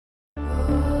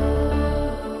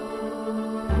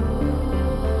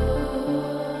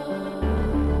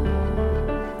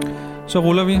Så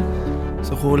ruller vi.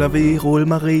 Rulle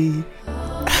Marie.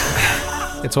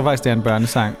 Jeg tror faktisk, det er en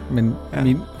børnesang, men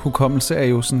min hukommelse er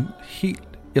jo sådan helt...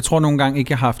 Jeg tror nogle gange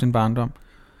ikke, jeg har haft en barndom.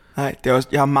 Nej, det er også,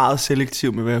 jeg er meget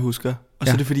selektiv med, hvad jeg husker. Og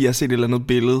så er det, fordi jeg har set et eller andet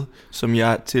billede, som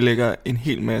jeg tillægger en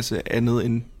hel masse andet,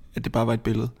 end at det bare var et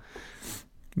billede.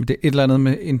 Men det er et eller andet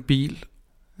med en bil,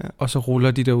 og så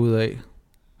ruller de derud af.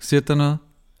 Siger der noget?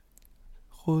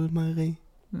 Rulle Marie.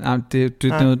 Nej, det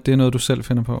er noget, du selv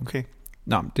finder på. Okay.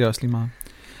 Nå, det er også lige meget.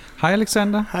 Hej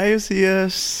Alexander. Hej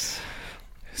Josias.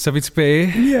 Så er vi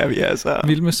tilbage. Ja, vi er så.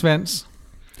 Vild med svans.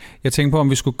 Jeg tænkte på, om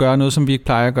vi skulle gøre noget, som vi ikke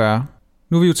plejer at gøre.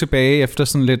 Nu er vi jo tilbage efter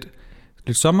sådan lidt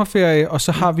sommerferie, og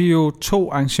så har vi jo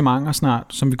 2 arrangementer snart,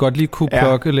 som vi godt lige kunne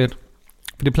plukke lidt.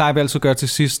 For det plejer vi altid at gøre til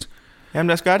sidst. Jamen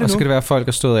lad os gøre det nu. Og så skal det være, at folk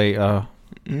er stået af og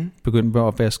begyndt med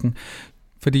opvasken.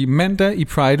 Fordi mandag i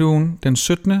Pride-ugen, den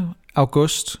 17.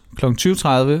 august kl. 20.30,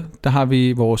 der har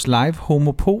vi vores live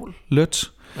homopol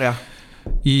lødt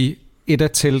i et af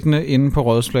teltene inde på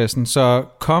Rådhuspladsen. Så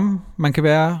kom, man kan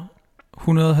være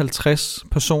 150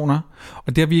 personer,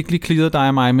 og det har vi ikke lige clearet dig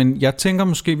og mig, men jeg tænker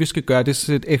måske, vi skal gøre det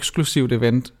til et eksklusivt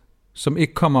event, som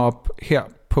ikke kommer op her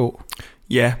på.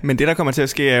 Ja, men det der kommer til at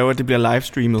ske er jo, at det bliver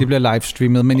livestreamet. Det bliver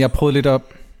livestreamet, men jeg prøvede lidt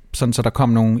op, sådan så der kom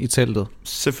nogen i teltet.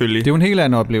 Selvfølgelig. Det er jo en helt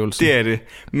anden oplevelse. Det er det.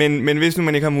 Men hvis nu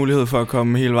man ikke har mulighed for at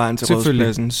komme hele vejen til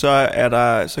Rådhuspladsen,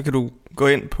 så kan du gå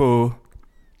ind på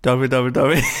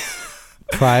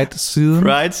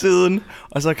Pride-siden,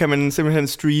 og så kan man simpelthen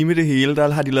streame det hele.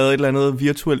 Der har de lavet et eller andet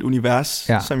virtuelt univers,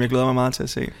 som jeg glæder mig meget til at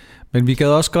se. Men vi gad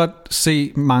også godt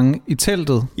se mange i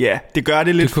teltet. Ja, det gør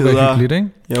det lidt federe. Det kunne være hyggeligt,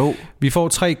 ikke? Jo. Vi får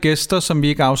 3 gæster, som vi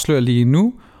ikke afslører lige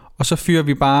nu, og så fyrer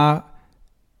vi bare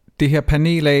det her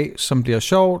panel af, som bliver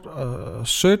sjovt og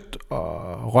sødt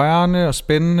og rørende og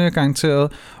spændende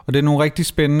garanteret. Og det er nogle rigtig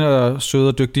spændende og søde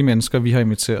og dygtige mennesker, vi har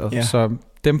inviteret. Ja. Så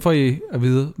dem får I at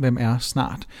vide, hvem er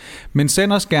snart. Men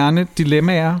send os gerne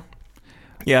dilemmaer.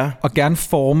 Ja. Og gerne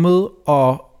formet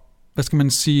og, hvad skal man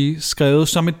sige, skrevet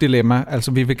som et dilemma.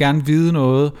 Altså vi vil gerne vide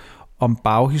noget om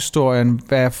baghistorien.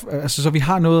 Så vi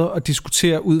har noget at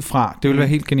diskutere ud fra. Det vil være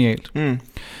helt genialt.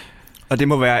 Og det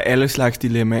må være alle slags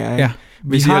dilemmaer, ikke? Ja.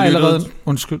 Hvis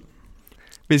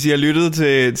I har lyttet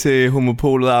til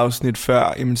Homopolet afsnit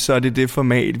før, jamen, så er det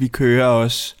format, vi kører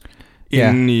også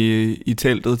inde i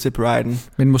teltet til Pride'en.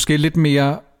 Men måske lidt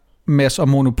mere Mads og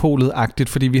Monopolet-agtigt,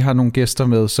 fordi vi har nogle gæster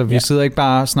med, så vi sidder ikke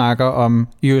bare og snakker om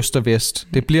i øst og vest.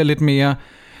 Det bliver lidt mere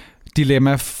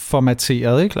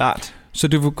dilemma-formateret, ikke? Klart. Så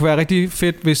det kunne være rigtig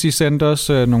fedt, hvis I sendte os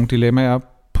nogle dilemmaer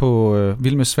på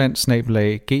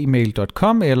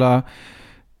vildmedsvans@gmail.com eller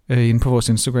inde på vores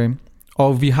Instagram.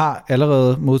 Og vi har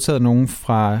allerede modtaget nogle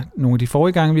fra nogle af de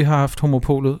forrige gange, vi har haft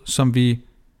Homopolet, som vi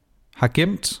har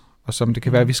gemt, og som det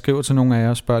kan være, at vi skriver til nogle af jer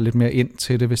og spørger lidt mere ind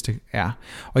til det, hvis det er.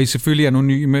 Og I er selvfølgelig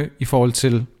anonyme i forhold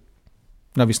til,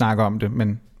 når vi snakker om det,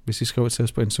 men hvis I skriver til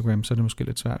os på Instagram, så er det måske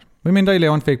lidt svært. Medmindre I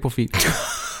laver en fake profil.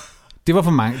 Det var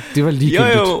for mange. Det var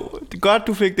ligegyldigt. Jo, det er godt,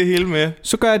 du fik det hele med.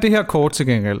 Så gør jeg det her kort til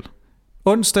gengæld.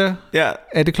 Onsdag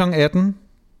er det kl. 18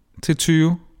 til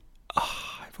 20.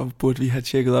 Hvor burde vi have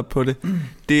tjekket op på det?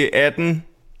 Det er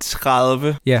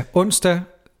 18.30. Ja, onsdag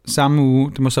samme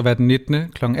uge, det må så være den 19.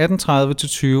 kl. 18.30 til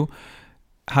 20,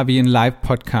 har vi en live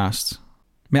podcast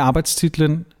med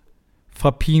arbejdstitlen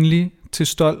Fra pinlig til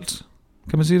stolt.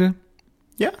 Kan man sige det?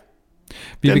 Ja,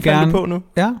 vi vil gerne på nu.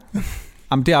 Ja,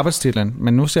 jamen, det er arbejdstitlen,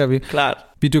 men nu ser vi. Klart.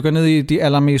 Vi dykker ned i de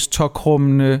allermest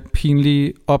tokrummende,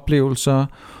 pinlige oplevelser,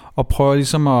 og prøver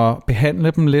ligesom at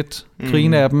behandle dem lidt,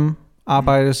 grine af dem,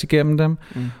 arbejde os igennem dem,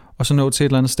 og så nå til et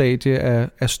eller andet stadie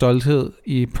af stolthed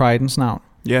i Pride'ens navn.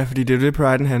 Ja, fordi det er det,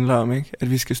 Pride'en handler om, ikke?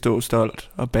 At vi skal stå stolt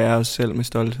og bære os selv med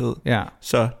stolthed. Ja.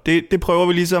 Så det prøver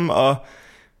vi ligesom at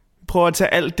prøve at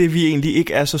tage alt det, vi egentlig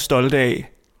ikke er så stolte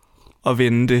af, og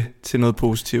vende det til noget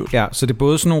positivt. Ja, så det er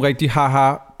både sådan nogle rigtig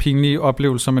pinlige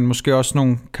oplevelser, men måske også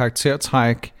nogle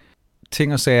karaktertræk,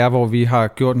 ting og sager, hvor vi har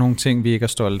gjort nogle ting, vi ikke er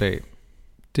stolte af.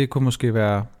 Det kunne måske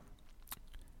være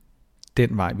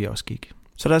den vej, vi også gik.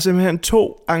 Så der er simpelthen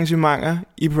 2 arrangementer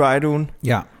i Pride-ugen.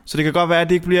 Ja. Så det kan godt være, at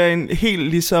det ikke bliver en helt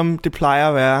ligesom det plejer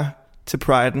at være til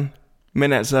Pride'en.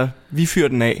 Men altså, vi fyrer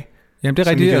den af. Jamen det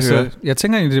er rigtigt. Altså, jeg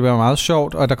tænker egentlig, det bliver meget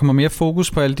sjovt, og der kommer mere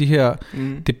fokus på alle de her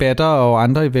debatter og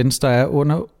andre events, der er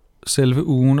under selve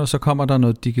ugen, og så kommer der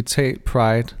noget digital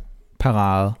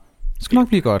Pride-parade. Det skal nok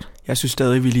blive godt. Jeg synes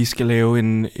stadig, vi lige skal lave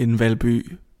en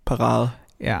Valby-parade.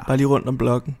 Ja. Bare lige rundt om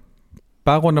blokken.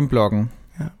 Bare rundt om blokken.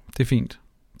 Ja. Det er fint.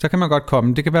 Så kan man godt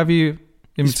komme. Det kan være, vi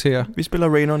inviterer. Vi spiller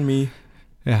Rain on Me.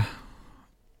 Ja.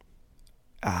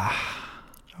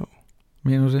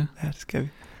 Mener du det? Ja, det skal vi.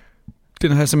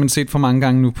 Den har jeg simpelthen set for mange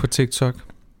gange nu på TikTok.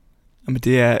 Jamen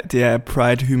det er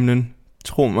Pride-hymnen.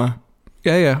 Tro mig.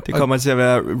 Ja. Det kommer til at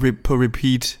være på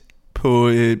repeat på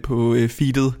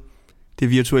feedet. Det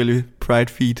virtuelle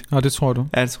Pride feed. Og det tror du?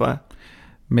 Ja, det tror jeg.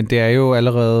 Men det er jo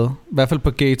allerede, i hvert fald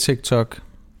på gay TikTok.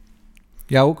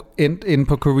 Jeg er jo endt inde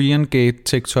på Korean gay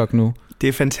TikTok nu. Det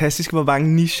er fantastisk, hvor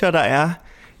mange nicher der er.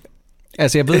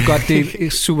 Altså jeg ved godt, det er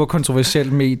et super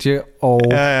kontroversielt medie, og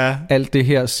alt det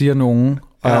her siger nogen.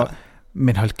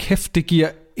 Men hold kæft, det giver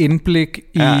indblik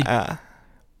i...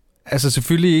 Altså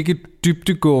selvfølgelig ikke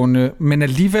dybdegående, men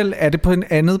alligevel er det på en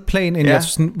andet plan, end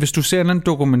sådan, hvis du ser en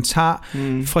dokumentar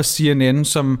fra CNN,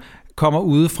 som kommer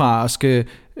udefra og skal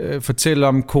fortælle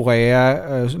om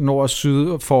Korea, nord- og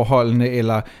sydforholdene,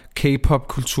 eller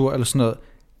K-pop-kultur eller sådan noget.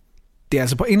 Det er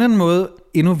altså på en eller anden måde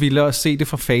endnu vildere at se det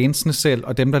fra fansene selv,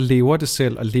 og dem, der lever det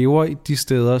selv, og lever i de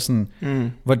steder. Sådan,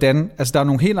 hvordan, altså der er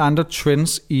nogle helt andre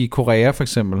trends i Korea for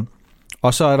eksempel,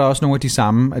 og så er der også nogle af de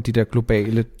samme af de der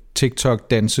globale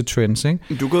TikTok-danse-trends, ikke?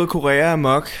 Du er gået Korea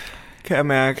amok, kan jeg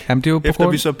mærke. Jamen, det er jo efter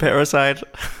vi så Parasite.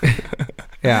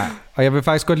 Ja, og jeg vil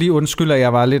faktisk godt lige undskylde, at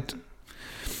jeg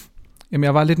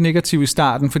var lidt negativ i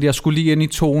starten, fordi jeg skulle lige ind i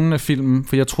tonen af filmen,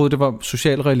 for jeg troede, det var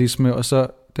socialrealisme, og så,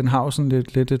 den har jo sådan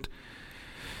lidt et,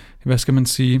 hvad skal man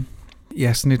sige,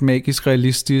 ja, sådan et magisk,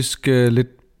 realistisk, lidt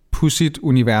pudsigt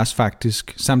univers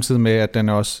faktisk, samtidig med, at den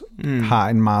også har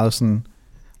en meget sådan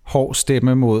hård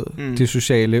stemme mod de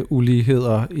sociale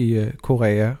uligheder i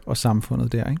Korea og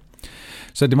samfundet der, ikke?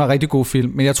 Så det var en rigtig god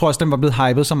film. Men jeg tror også, den var blevet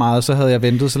hypet så meget, så havde jeg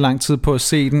ventet så lang tid på at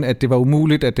se den, at det var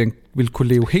umuligt, at den ville kunne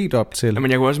leve helt op til.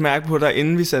 Men jeg kunne også mærke på dig,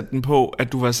 inden vi satte den på,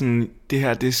 at du var sådan, det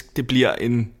her, det bliver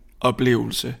en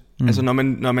oplevelse. Altså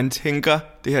når man tænker,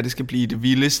 det her, det skal blive det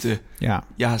vildeste,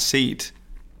 jeg har set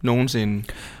nogensinde,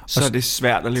 så er det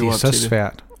svært at leve op til det. Det er så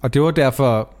svært. Og det var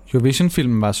derfor,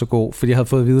 Eurovision-filmen var så god, fordi jeg havde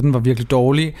fået at vide, at den var virkelig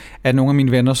dårlig af nogle af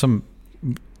mine venner, som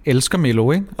elsker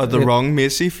Melo, ikke? Og The Wrong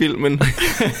Missy-filmen.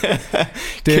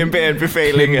 Kæmpe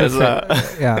anbefaling, altså.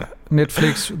 Ja,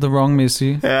 Netflix, The Wrong Missy.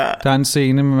 Ja. Der er en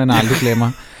scene, man aldrig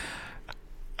glemmer.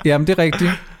 Jamen, det er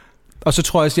rigtigt. Og så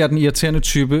tror jeg, at jeg er den irriterende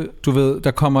type, du ved,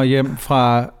 der kommer hjem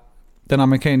fra den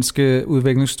amerikanske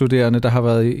udviklingsstuderende, der har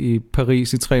været i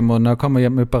Paris i 3 måneder, og kommer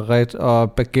hjem med barret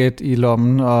og baguette i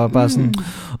lommen, og bare sådan,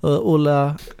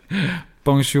 hola,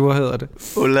 bonjour hedder det.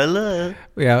 Olala.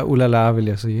 Ja, ulala vil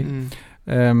jeg sige.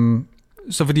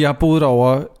 Så fordi jeg har boet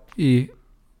derovre i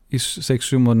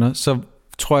 6-7 måneder, så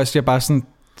tror jeg, at jeg bare sådan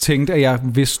tænkte, at jeg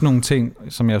vidste nogle ting,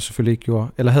 som jeg selvfølgelig ikke gjorde,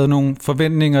 eller havde nogle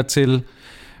forventninger til.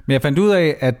 Men jeg fandt ud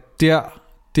af, at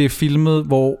det er filmet,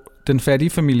 hvor den fattige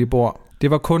familie bor.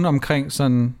 Det var kun omkring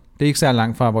sådan, det er ikke så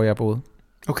langt fra, hvor jeg boede.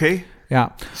 Okay. Ja.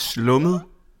 Slummet?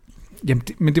 Jamen,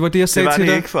 men det var det, jeg sagde til dig. Det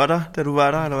var det ikke for dig, da du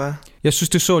var der, eller hvad? Jeg synes,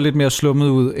 det så lidt mere slummet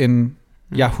ud, end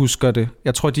jeg husker det.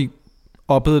 Jeg tror, de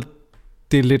oppede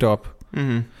det lidt op.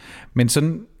 Men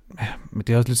sådan, men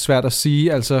det er også lidt svært at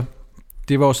sige, altså,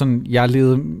 det var jo sådan, jeg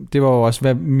levede, det var jo også,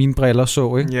 hvad mine briller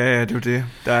så, ikke? Ja, det er jo det.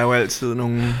 Der er jo altid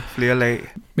nogle flere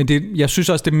lag. Men jeg synes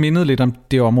også, det mindede lidt om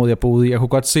det område, jeg boede i. Jeg kunne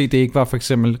godt se, det ikke var for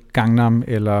eksempel Gangnam,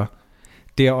 eller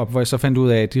deroppe, hvor jeg så fandt ud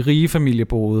af, at de rige familier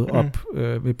boede op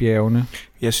ved bjergene.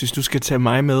 Jeg synes, du skal tage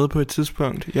mig med på et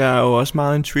tidspunkt. Jeg er jo også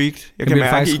meget intrigued. Jeg kan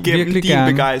mærke, igennem din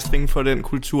begejstring for den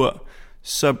kultur,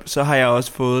 så har jeg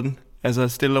også fået den. Altså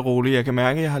stille og roligt. Jeg kan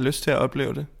mærke, at jeg har lyst til at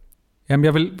opleve det.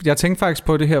 Jamen, jeg tænkte faktisk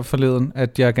på det her forleden,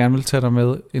 at jeg gerne vil tage dig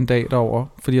med en dag derover,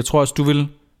 fordi jeg tror også, du vil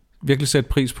virkelig sætte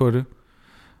pris på det.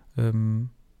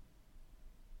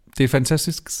 Det er et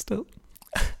fantastisk sted.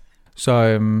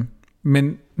 Så,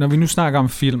 men når vi nu snakker om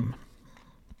film,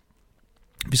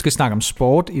 vi skal snakke om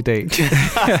sport i dag.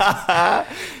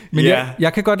 Men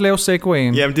jeg kan godt lave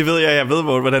segwayen. Jamen det ved jeg. Jeg ved,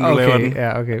 hvordan du laver den.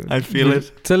 Ja, okay. I feel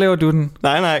it. Så laver du den.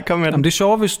 Nej, kom med den. Jamen, det er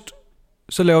sjovt, hvis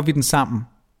så laver vi den sammen.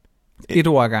 Et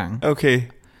ord ad gangen. Okay.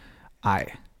 Ej.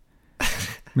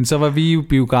 Men så var vi i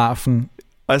biografen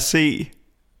og se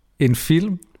en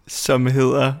film, som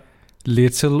hedder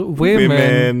Little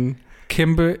Women.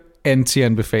 Kæmpe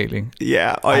anti-anbefaling.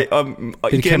 Ja, og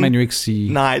det igen, kan man jo ikke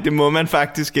sige. Nej, det må man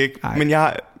faktisk ikke. Ej. Men det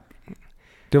var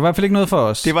i hvert fald ikke noget for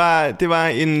os. Det var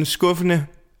en skuffende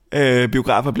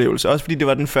biografoplevelse. Også fordi det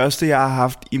var den første, jeg har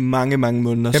haft i mange, mange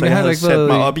måneder. Jamen, så jeg havde sat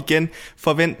mig op igen.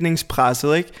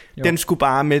 Forventningspresset, ikke? Jo. Den skulle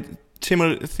bare med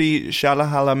Timothée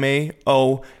Chalamet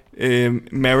og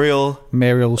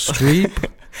Meryl Streep.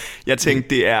 Jeg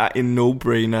tænkte, det er en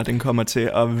no-brainer. Den kommer til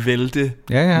at vælte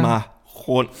mig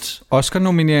rundt.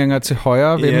 Oscar-nomineringer til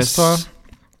højre og venstre.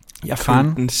 Jeg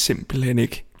fandt den simpelthen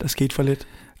ikke. Der skete for lidt.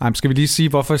 Ej, skal vi lige sige,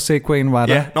 hvorfor segwayen var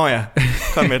der? Ja,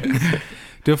 kom med den.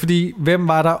 Det var fordi, hvem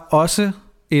var der også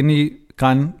inde i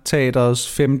Grand Teatrets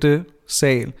 5.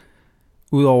 sal,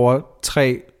 udover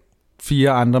 3-4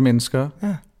 andre mennesker,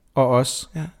 og os?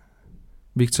 Ja.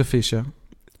 Victor Fischer.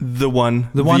 The one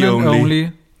and only.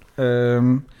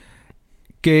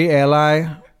 Gay ally.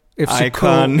 FCK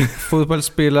Icon.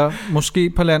 Fodboldspiller. Måske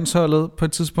på landsholdet på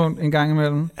et tidspunkt en gang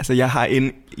imellem. Altså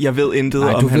jeg ved intet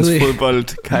om hans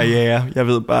fodboldkarriere. Jeg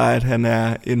ved bare, at han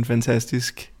er en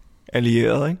fantastisk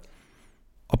allieret, ikke?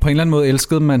 Og på en eller anden måde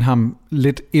elskede man ham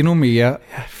lidt endnu mere,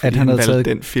 at han havde taget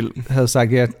den film. Havde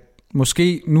sagt, ja,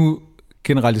 måske nu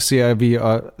generaliserer vi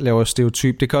og laver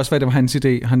stereotyp. Det kan også være, det var hans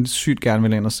idé. Han sygt gerne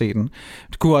ville ind og se den.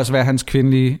 Det kunne også være hans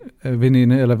kvindelige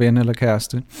veninde eller ven eller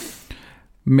kæreste.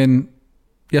 Men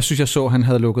jeg synes, jeg så, at han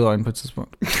havde lukket øjnene på et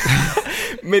tidspunkt.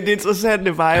 Men det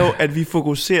interessante var jo, at vi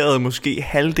fokuserede måske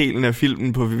halvdelen af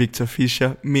filmen på Victor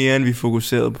Fischer, mere end vi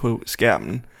fokuserede på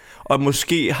skærmen. Og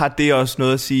måske har det også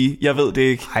noget at sige. Jeg ved det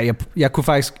ikke. Nej, jeg kunne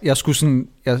faktisk...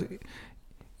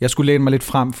 Jeg skulle læne mig lidt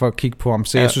frem for at kigge på ham,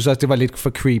 så jeg synes også, det var lidt for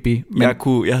creepy. Men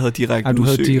jeg havde direkte udsyn. Du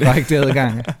havde direkte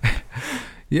adgang.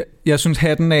 Jeg synes,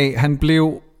 hatten af, han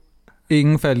blev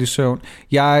ingen faldt i søvn.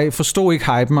 Jeg forstod ikke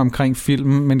hypen omkring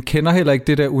filmen, men kender heller ikke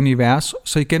det der univers.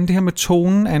 Så igen, det her med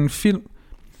tonen af en film.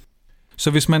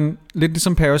 Så hvis man, lidt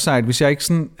ligesom Parasite, hvis jeg ikke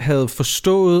sådan havde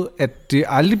forstået, at det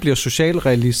aldrig bliver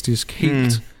socialrealistisk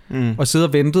helt, og sidde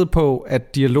og ventede på,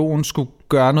 at dialogen skulle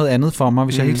gøre noget andet for mig,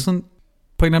 hvis jeg hele tiden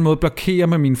på en eller anden måde blokerer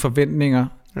med mine forventninger.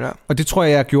 Ja. Og det tror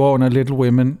jeg gjorde under Little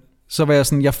Women. Så var jeg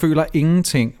sådan, jeg føler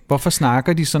ingenting. Hvorfor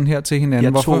snakker de sådan her til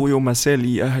hinanden? Jeg tog jo mig selv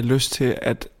i at have lyst til,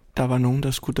 at der var nogen,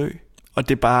 der skulle dø. Og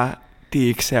det er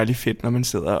ikke særlig fedt, når man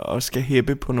sidder og skal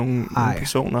hæppe på nogle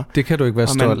personer. Det kan du ikke være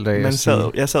stolt af.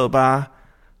 Jeg sad bare,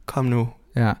 kom nu.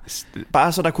 Ja.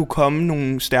 Bare så der kunne komme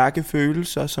nogle stærke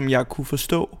følelser, som jeg kunne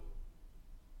forstå.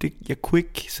 Jeg kunne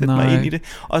ikke sætte mig ind i det.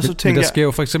 Og så tænkte men der sker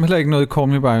jo for eksempel heller ikke noget i Call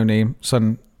Me By Your Name,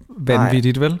 sådan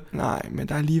vanvittigt, vel? Nej, men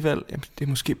der er alligevel, det er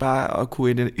måske bare at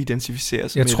kunne identificere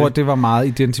sig med det. Jeg tror, det var meget,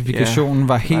 identifikationen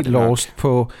var helt lost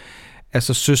på,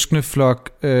 altså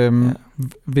søskendeflok,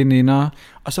 veninder.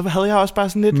 Og så havde jeg også bare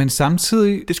sådan lidt, men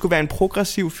samtidig, det skulle være en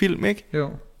progressiv film, ikke? Jo.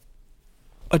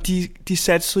 Og de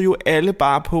satsede jo alle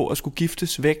bare på at skulle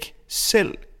giftes væk.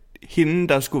 Selv hende,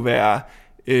 der skulle være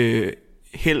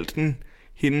helten,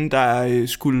 hende,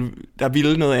 der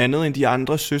ville noget andet end de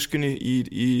andre søskende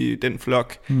i den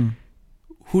flok.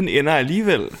 Hun ender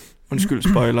alligevel, undskyld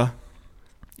spoiler,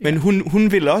 men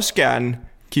hun vil også gerne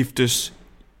giftes,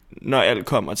 når alt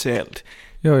kommer til alt.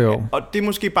 Jo. Og det er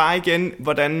måske bare igen,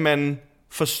 hvordan man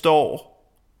forstår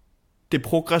det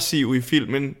progressive i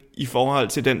filmen i forhold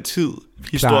til den tid,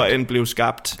 historien blev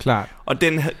skabt. Klart. Og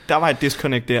der var et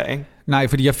disconnect der, ikke? Nej,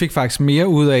 fordi jeg fik faktisk mere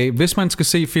ud af, hvis man skal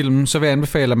se filmen, så vil jeg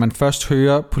anbefale, at man først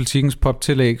hører Politikens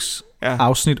poptillægs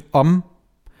afsnit om,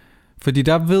 fordi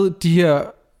der ved de her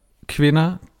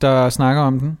kvinder, der snakker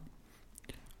om den,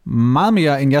 meget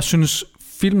mere, end jeg synes,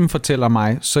 filmen fortæller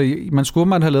mig. Så man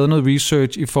skulle have lavet noget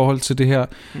research i forhold til det her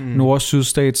nord- og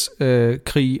sydstats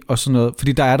krig og sådan noget,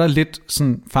 fordi der er der lidt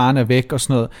sådan, faren er væk og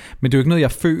sådan noget, men det er jo ikke noget,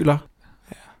 jeg føler.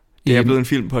 Ja. Det er blevet en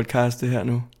filmpodcast, det her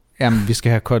nu. Jamen, vi skal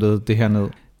have cuttet det her ned.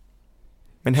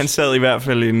 Men han sad i hvert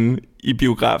fald inde i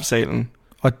biografsalen.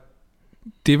 Og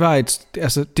det var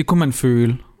det kunne man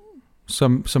føle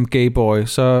som gay boy.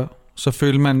 Så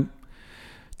følte man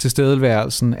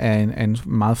tilstedeværelsen af en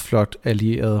meget flot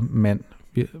allieret mand.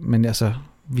 Men altså,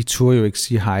 vi turde jo ikke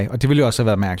sige hej. Og det ville jo også have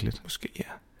været mærkeligt. Måske,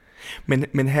 ja.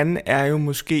 Men han er jo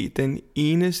måske den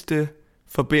eneste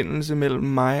forbindelse mellem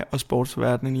mig og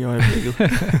sportsverdenen i øjeblikket.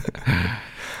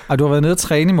 Og du har været nede og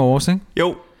træne i morges, ikke?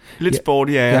 Jo. Lidt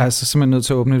sporty er jeg. Jeg er altså simpelthen nødt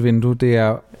til at åbne et vindue. Det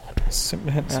er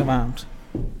simpelthen så varmt.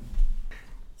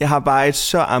 Jeg har bare et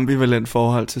så ambivalent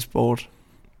forhold til sport.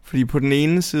 Fordi på den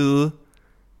ene side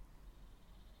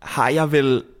har jeg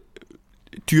vel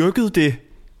dyrket det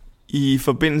i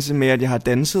forbindelse med, at jeg har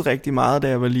danset rigtig meget, da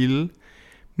jeg var lille.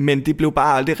 Men det blev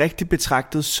bare aldrig rigtig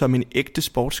betragtet som en ægte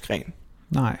sportsgren.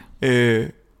 Nej.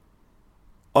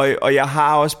 Og jeg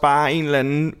har også bare en eller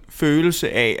anden følelse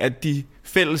af, at de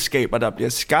fællesskaber, der bliver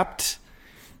skabt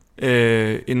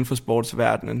inden for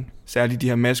sportsverdenen, særligt de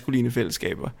her maskuline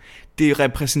fællesskaber, det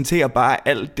repræsenterer bare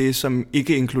alt det, som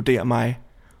ikke inkluderer mig,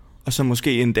 og som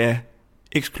måske endda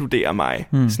ekskluderer mig,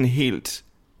 sådan helt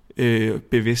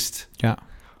bevidst. Ja.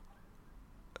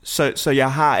 Så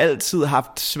jeg har altid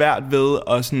haft svært ved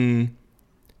at sådan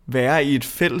være i et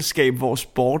fællesskab, hvor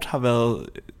sport har været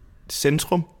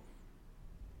centrum.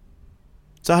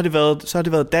 Så har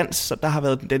det været dans, så der har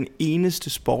været den eneste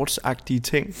sportsagtige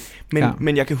ting.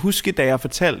 Men jeg kan huske, da jeg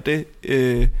fortalte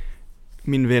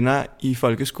mine venner i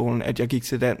folkeskolen, at jeg gik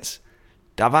til dans,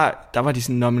 der var de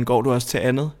sådan, nå, men går du også til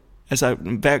andet? Altså,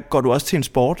 går du også til en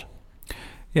sport?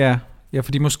 Ja,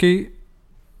 fordi måske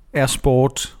er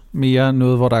sport mere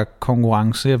noget, hvor der er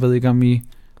konkurrence. Jeg ved ikke, om I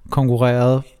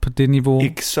konkurrerede på det niveau?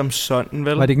 Ikke som sådan,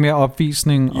 vel? Var det ikke mere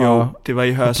opvisning? Jo, og det var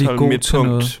i Hørsholm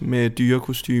midtpunkt med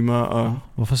dyrekostymer. Og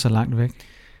hvorfor så langt væk?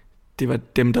 Det var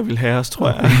dem, der ville have os, tror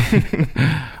jeg.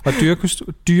 Og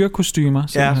dyrekostymer?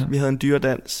 Ja, vi havde en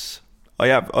dyredans.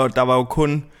 Og der var jo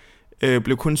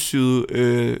blev kun syet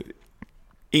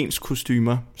ens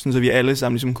kostymer, sådan så vi alle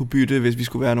sammen ligesom kunne bytte, hvis vi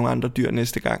skulle være nogle andre dyr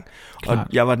næste gang. Klart. Og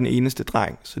jeg var den eneste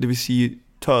dreng, så det vil sige,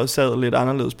 tøjet sad lidt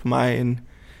anderledes på mig, end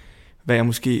hvad jeg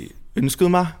måske ønskede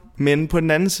mig. Men på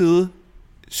den anden side,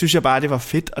 synes jeg bare, det var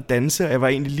fedt at danse, og jeg var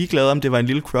egentlig ligeglad, om det var en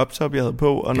lille crop top, jeg havde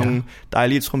på, og nogle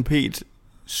dejlige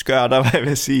trompetskørter, hvad jeg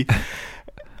vil sige.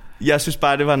 Jeg synes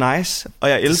bare, det var nice, og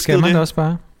jeg elskede det, også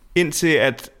bare. Indtil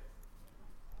at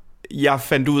jeg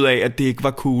fandt ud af, at det ikke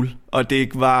var cool, og det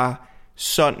ikke var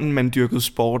sådan, man dyrkede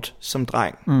sport som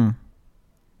dreng.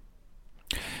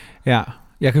 Ja,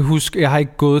 jeg kan huske, jeg har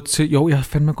ikke gået til, jeg har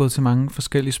fandme gået til mange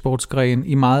forskellige sportsgrene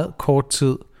i meget kort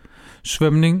tid.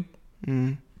 Svømning,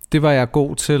 det var jeg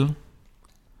god til,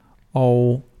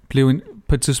 og blev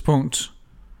på et tidspunkt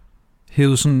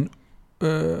hævet sådan,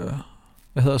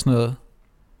 hvad hedder sådan noget,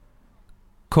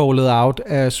 callet out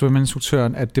af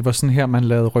svømmeinstruktøren, at det var sådan her, man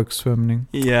lavede rygsvømning.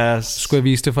 Yes. Skulle jeg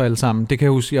vise det for alle sammen. Det kan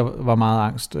jeg huske, jeg var meget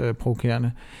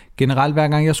angstprovokerende. Generelt, hver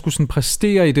gang jeg skulle sådan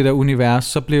præstere i det der univers,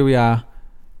 så blev jeg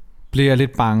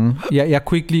lidt bange. Jeg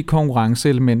kunne ikke lide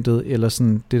konkurrenceelementet, eller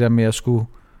sådan det der med at skulle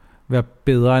være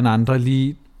bedre end andre,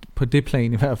 lige på det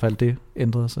plan i hvert fald. Det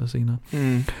ændrede sig senere.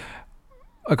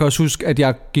 Jeg kan også huske, at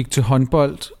jeg gik til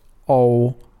håndbold,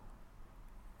 og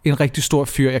en rigtig stor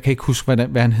fyr, jeg kan ikke huske,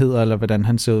 hvad han hedder, eller hvordan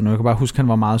han ser ud nu. Jeg kan bare huske, at han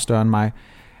var meget større end mig.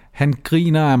 Han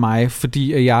griner af mig,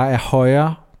 fordi at jeg er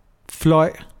højre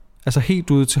fløj, altså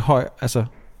helt ude til højre, altså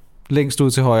længst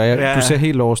ud til højre. Du ser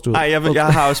helt lost ud. Nej, jeg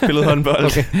har også spillet håndbold.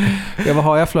 Okay. Jeg var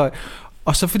højre fløj.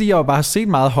 Og så fordi jeg jo bare har set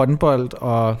meget håndbold,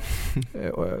 og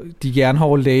de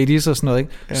jernhårde ladies og sådan noget,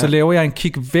 ikke? Så laver jeg en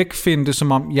kick væk finte,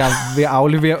 som om jeg vil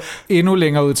aflevere endnu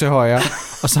længere ud til højre.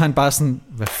 Og så er han bare sådan,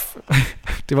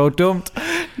 det var jo dumt.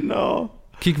 No.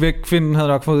 Kick væk finden havde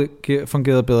nok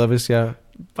fungeret bedre, hvis jeg...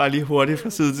 Bare lige hurtigt fra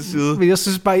side til side. Men jeg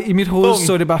synes bare, i mit hoved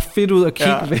så det bare fedt ud at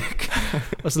kigge væk.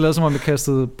 Og så lavede som om jeg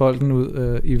kastede bolden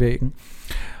ud i væggen.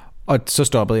 Og så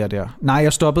stoppede jeg der. Nej,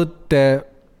 jeg stoppede, da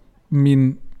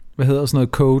min...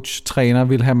 coach, træner,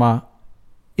 ville have mig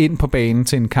ind på banen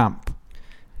til en kamp.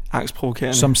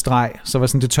 Angstprovokerende. Som streg. Så var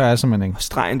sådan, det tør jeg simpelthen ikke. Og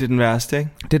stregen, det er den værste, ikke?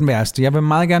 Det er den værste. Jeg vil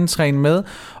meget gerne træne med,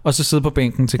 og så sidde på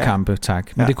bænken til kampe,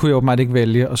 tak. Men det kunne jeg åbenbart ikke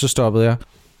vælge, og så stoppede jeg.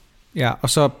 Ja, og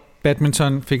så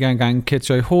badminton fik jeg engang en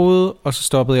catcher i hovedet, og så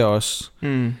stoppede jeg også.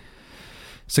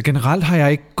 Så generelt har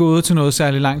jeg ikke gået til noget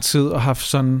særlig lang tid, og haft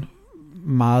sådan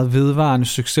meget vedvarende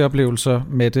succesoplevelser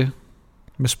med det,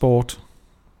 med sport.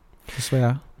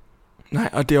 Desværre. Nej,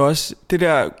 og det er også det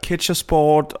der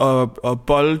catchersport og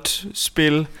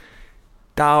boldspil,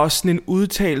 der er også sådan en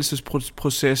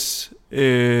udtalelsesproces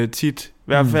tit, i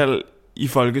hvert fald i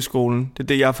folkeskolen. Det er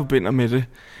det, jeg forbinder med det.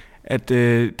 At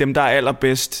dem, der er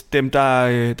allerbedst, dem,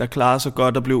 der klarer sig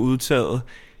godt og bliver udtaget,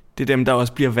 det er dem, der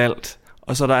også bliver valgt.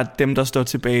 Og så der er dem, der står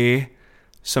tilbage,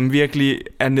 som virkelig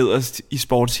er nederst i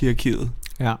sportshierarkiet.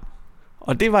 Ja.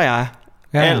 Og det var jeg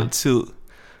altid.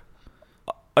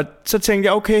 Og så tænkte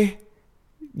jeg, okay,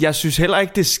 jeg synes heller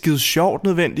ikke, det er skide sjovt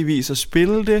nødvendigvis at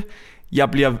spille det.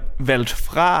 Jeg bliver valgt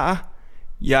fra.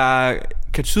 Jeg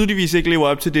kan tydeligvis ikke leve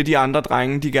op til det, de andre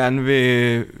drenge, de gerne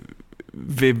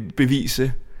vil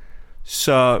bevise.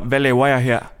 Så hvad laver jeg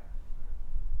her?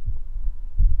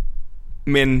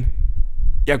 Men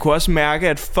jeg kunne også mærke,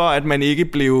 at for at man ikke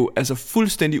blev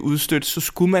fuldstændig udstødt, så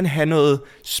skulle man have noget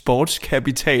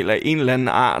sportskapital af en eller anden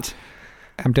art.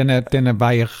 Jamen, den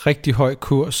var i rigtig høj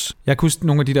kurs. Jeg kan huske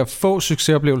nogle af de der få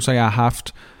succesoplevelser, jeg har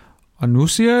haft. Og nu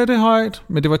siger jeg det højt,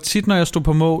 men det var tit, når jeg stod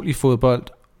på mål i fodbold.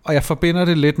 Og jeg forbinder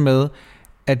det lidt med,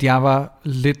 at jeg var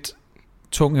lidt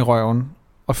tung i røven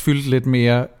og fyldte lidt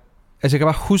mere. Altså jeg kan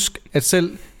bare huske, at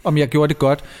selv om jeg gjorde det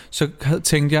godt, så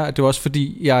tænkte jeg, at det var også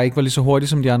fordi, jeg ikke var lige så hurtig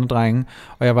som de andre drenge.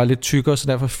 Og jeg var lidt tykkere, så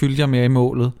derfor fyldte jeg mere i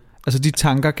målet. Altså de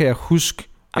tanker kan jeg huske,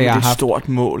 at jeg har haft. Det er et stort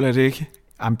mål, er det ikke?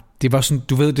 Jamen, det var sådan,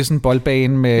 du ved, det er sådan en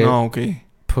boldbane med... Nå, okay.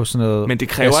 På sådan noget. Men det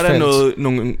kræver da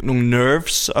nogle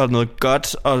nerves og noget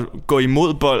godt at gå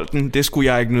imod bolden. Det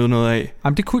skulle jeg ikke nyde noget af.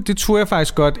 Jamen, det turde jeg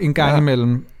faktisk godt en gang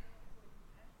imellem.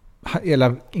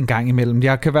 Eller en gang imellem.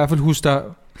 Jeg kan i hvert fald huske,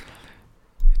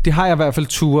 det har jeg i hvert fald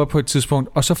ture på et tidspunkt.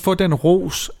 Og så få den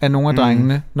ros af nogle af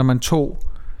drengene, når man tog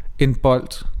en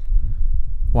bold.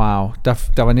 Wow,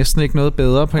 der var næsten ikke noget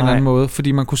bedre på en eller anden måde,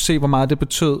 fordi man kunne se, hvor meget det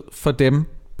betød for dem.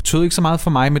 Det betød ikke så meget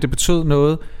for mig, men det betød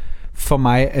noget for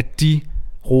mig, at de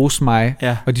rose mig,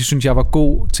 og de synes jeg var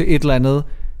god til et eller andet,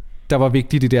 der var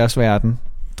vigtigt i deres verden,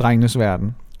 drengenes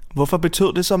verden. Hvorfor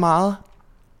betød det så meget?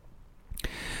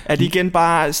 Er det igen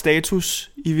bare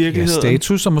status i virkeligheden? Ja,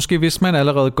 status, og måske vidste man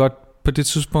allerede godt på det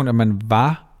tidspunkt, at man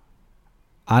var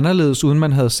anderledes, uden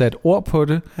man havde sat ord på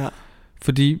det. Ja.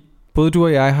 Fordi både du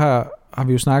og jeg har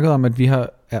vi jo snakket om, at vi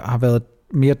har været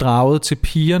mere draget til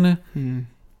pigerne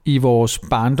i vores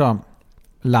barndom.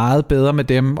 Leget bedre med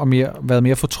dem, og været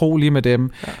mere fortrolige med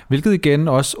dem. Ja. Hvilket igen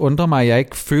også undrer mig, at jeg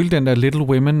ikke følte den der Little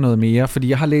Women noget mere. Fordi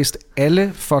jeg har læst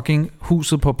alle fucking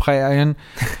Huset på prærien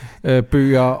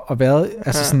bøger, og været,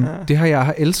 altså sådan, jeg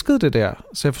har elsket det der.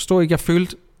 Så jeg forstår ikke, jeg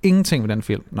følte ingenting ved den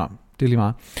film. Nå, det er lige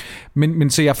meget. Men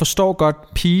så jeg forstår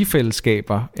godt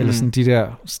pigefællesskaber, eller sådan de der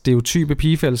stereotype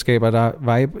pigefællesskaber, der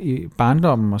var i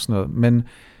barndommen og sådan noget. Men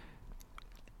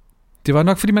det var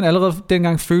nok, fordi man allerede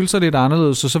dengang følte sig lidt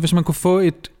anderledes, så hvis man kunne få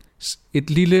en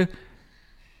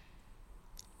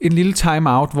lille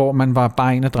time-out, hvor man var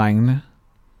bare en af drengene,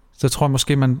 så tror jeg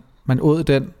måske, man åd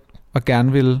den, og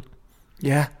gerne ville.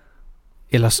 Ja.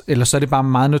 Eller så er det bare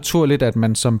meget naturligt, at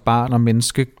man som barn og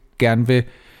menneske gerne vil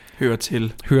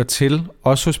høre til,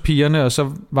 også hos pigerne, og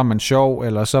så var man sjov,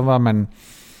 eller så var man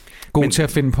god til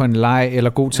at finde på en leg, eller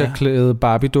god til at klæde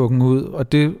Barbie-dukken ud,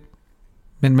 og det.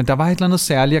 Men der var et eller andet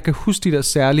særligt. Jeg kan huske de der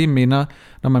særlige minder,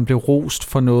 når man blev rost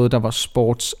for noget, der var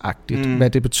sportsagtigt. Hvad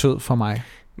det betød for mig.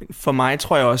 For mig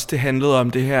tror jeg også, det handlede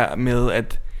om det her med,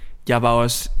 at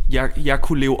jeg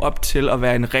kunne leve op til at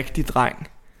være en rigtig dreng.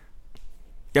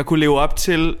 Jeg kunne leve op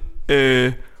til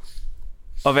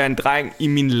at være en dreng i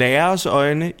min lærers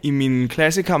øjne, i mine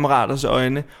klassekammeraters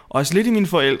øjne, og også lidt i mine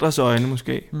forældres øjne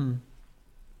måske.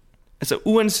 Altså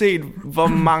uanset hvor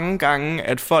mange gange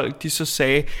at folk de så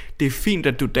sagde, det er fint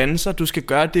at du danser, du skal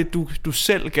gøre det du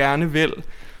selv gerne vil,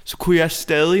 så kunne jeg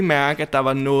stadig mærke, at der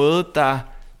var noget der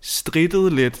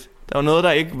strittede lidt. Der var noget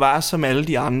der ikke var som alle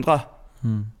de andre.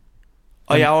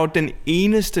 Og jeg var jo den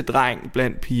eneste dreng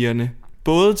blandt pigerne,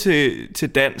 både til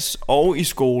dans og i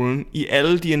skolen, i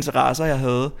alle de interesser jeg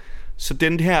havde. Så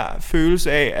den her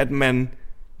følelse af at man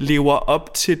lever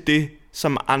op til det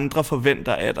som andre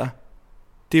forventer af dig,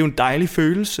 det er jo en dejlig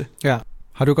følelse. Ja.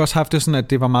 Har du ikke også haft det sådan, at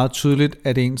det var meget tydeligt,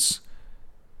 at ens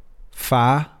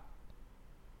far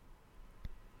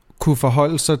kunne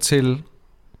forholde sig til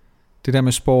det der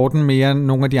med sporten mere end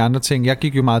nogle af de andre ting? Jeg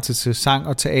gik jo meget til sang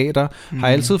og teater, har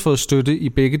altid fået støtte i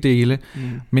begge dele,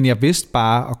 men jeg vidste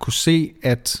bare at kunne se,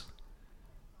 at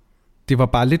det var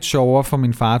bare lidt sjovere for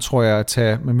min far, tror jeg, at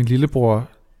tage med min lillebror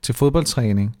til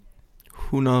fodboldtræning.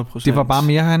 100%. Det var bare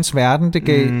mere hans verden. Det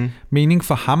gav mening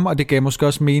for ham, og det gav måske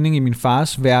også mening i min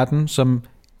fars verden, som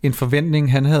en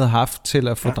forventning, han havde haft til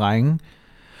at få drenge.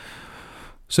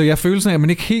 Så jeg føler sådan, at man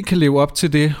ikke helt kan leve op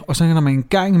til det, og så når man en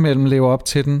gang imellem lever op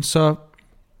til den, så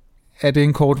er det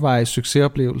en kortvarig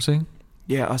succesoplevelse, ikke?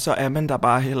 Ja, og så er man der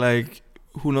bare heller ikke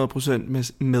 100%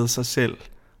 med sig selv.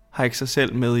 Har ikke sig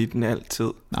selv med i den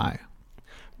altid. Nej.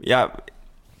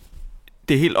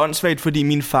 Det er helt åndssvagt, fordi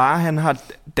min far, han har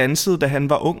danset, da han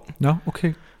var ung. Nå,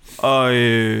 okay. Og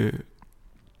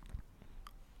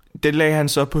det lagde han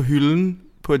så på hylden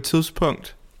på et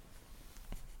tidspunkt.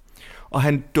 Og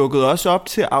han dukkede også op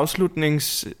til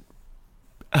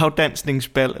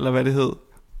afdansningsbal, eller hvad det hed,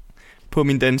 på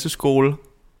min danseskole.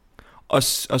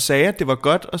 Og sagde, at det var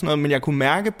godt og sådan noget, men jeg kunne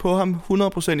mærke på ham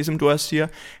 100%, ligesom du også siger,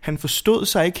 han forstod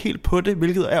sig ikke helt på det,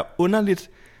 hvilket er underligt,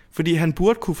 fordi han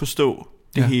burde kunne forstå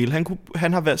det hele.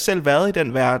 Han har selv været i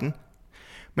den verden.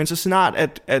 Men så snart,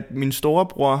 at min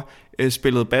storebror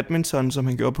spillede badminton, som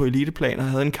han gjorde på eliteplan, og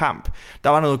havde en kamp, der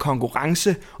var noget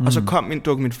konkurrence, og så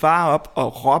dukkede min far op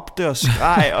og råbte og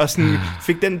skreg, og sådan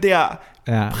fik den der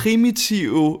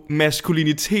primitive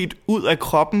maskulinitet ud af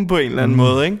kroppen på en eller anden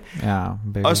måde, ikke? Ja,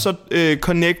 og så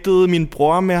connectede min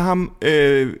bror med ham,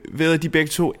 ved at de begge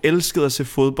to elskede at se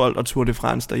fodbold og Tour de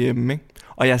France derhjemme, ikke?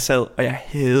 Og jeg sad, og jeg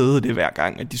hadede det hver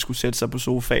gang, at de skulle sætte sig på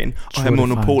sofaen og have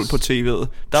monopol på tv'et.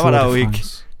 Der var der jo ikke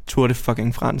Tour de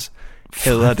fucking France.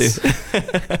 Hader det.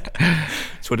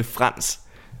 Tour de France.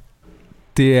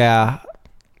 Det er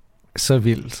så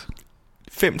vildt.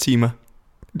 5 timer.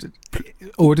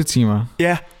 8 timer.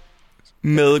 Ja.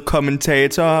 Med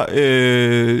kommentator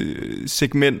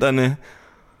segmenterne.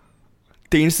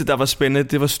 Det eneste, der var spændende,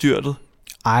 det var styrtet.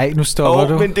 Ej, nu stopper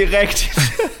du. Men det er rigtigt.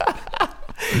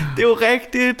 Det er jo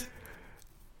rigtigt.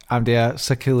 Jamen, det er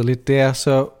så kedeligt. Det er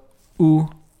så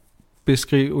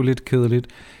ubeskriveligt kedeligt.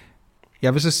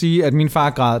 Jeg vil så sige, at min far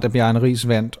græd, da Bjarne Riis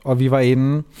vandt, og vi var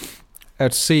inde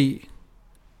at se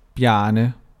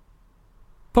Bjarne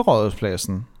på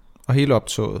Rådhuspladsen og hele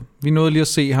optoget. Vi nåede lige at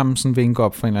se ham sådan vinke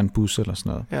op for en eller anden bus eller sådan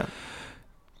noget. Ja.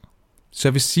 Så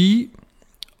jeg vil sige,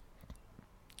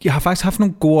 jeg har faktisk haft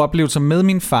nogle gode oplevelser med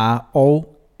min far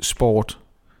og sport.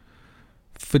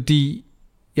 Fordi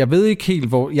jeg ved ikke helt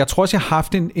hvor. Jeg tror også, jeg har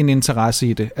haft en interesse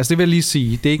i det. Altså det vil jeg lige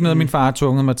sige. Det er ikke noget, min far har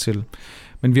tvunget mig til.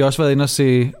 Men vi har også været inde og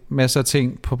se masser af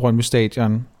ting på Brøndby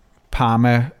Stadion.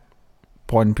 Parma,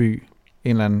 Brøndby,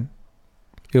 en eller anden.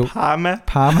 Jo. Parma?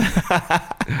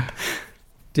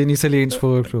 Det er en italiensk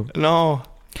fodboldklub.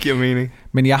 Giver mening.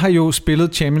 Men jeg har jo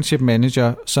spillet Championship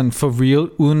Manager sådan for real,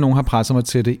 uden nogen har presset mig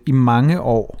til det, i mange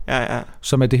år. Ja.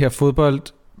 Som er det her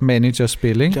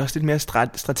fodboldmanager-spil, ikke? Det er også lidt mere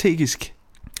strategisk.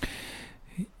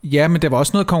 Ja, men der var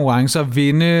også noget konkurrence at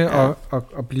vinde,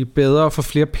 og blive bedre og få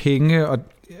flere penge,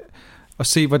 og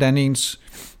se, hvordan ens...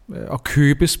 og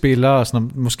købe spillere og sådan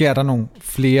noget. Måske er der nogle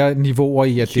flere niveauer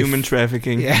i, at Human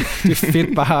trafficking. Ja, det er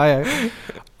fedt bare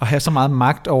at have så meget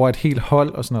magt over et helt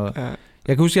hold og sådan noget. Ja.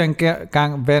 Jeg kan huske, at jeg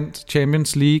engang vandt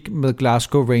Champions League med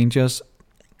Glasgow Rangers,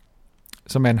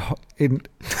 som er en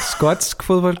skotsk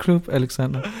fodboldklub,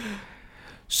 Alexander,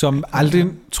 som aldrig,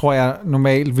 tror jeg,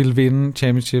 normalt ville vinde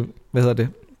Championship. Hvad hedder det?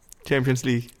 Champions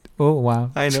League. Wow.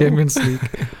 Champions League.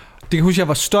 Det kan jeg huske, jeg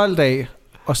var stolt af,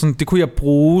 og sådan, det kunne jeg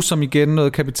bruge som igen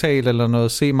noget kapital eller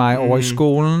noget, se mig over i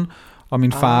skolen, og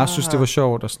min far synes, det var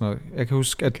sjovt og sådan noget. Jeg kan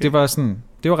huske, at det var sådan,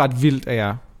 det var ret vildt, at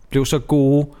jeg blev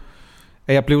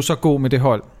så god med det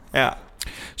hold. Ja.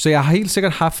 Så jeg har helt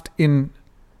sikkert haft en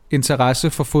interesse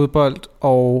for fodbold,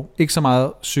 og ikke så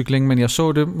meget cykling, men jeg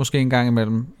så det måske en gang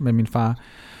imellem med min far.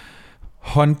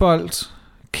 Håndbold,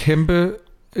 kæmpe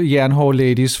jernhård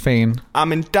ladies fan.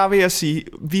 Men der vil jeg sige,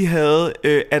 vi havde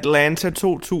Atlanta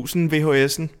 2000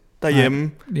 VHS'en derhjemme.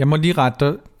 Nej, jeg må lige rette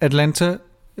dig. Atlanta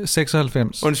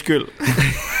 96. Undskyld.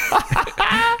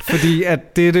 Fordi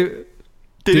at det er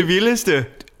det vildeste.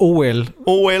 OL. Det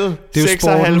er jo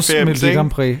 96, Melodi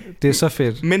Grand Prix. Det er så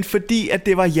fedt. Men fordi at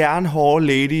det var jernhårde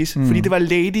ladies, fordi det var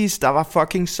ladies, der var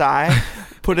fucking seje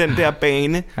på den der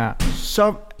bane,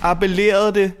 så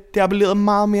appellerede det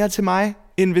meget mere til mig,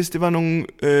 end hvis det var nogle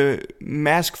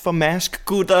mask for mask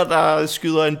gutter, der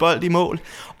skyder en bold i mål.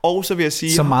 Og så vil jeg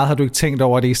sige... Så meget har du ikke tænkt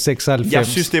over det i 96? Jeg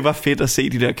synes, det var fedt at se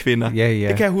de der kvinder. Ja.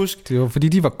 Det kan jeg huske. Det var fordi,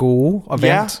 de var gode og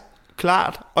vandt.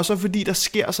 Klart. Og så fordi der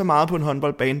sker så meget på en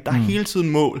håndboldbane. Der er hele tiden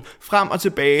mål. Frem og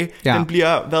tilbage. Ja. Den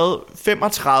bliver,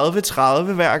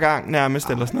 35-30 hver gang nærmest,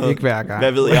 eller sådan noget. Ikke hver gang.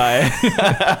 Hvad ved jeg?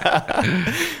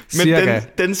 Men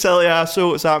den sad jeg og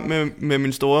så sammen med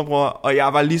min storebror, og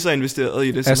jeg var lige så investeret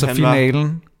i det, som han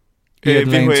finalen var.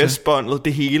 VHS-båndet,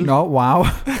 det hele. Wow.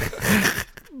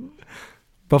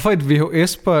 Hvorfor et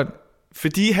VHS-bånd?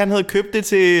 Fordi han havde købt det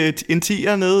til en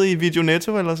 10'er nede i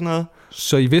Videonetto eller sådan noget.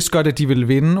 Så I vidste godt, at de ville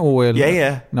vinde OL?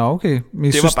 Ja. Nå, okay.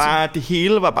 Det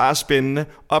hele var bare spændende.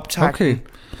 Optakten. Okay.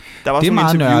 Der var det er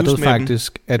meget nørdet dem.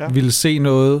 faktisk, at ville se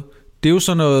noget. Det er jo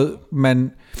sådan noget,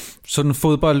 sådan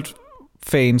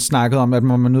fodboldfan snakkede om, at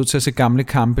man var nødt til at se gamle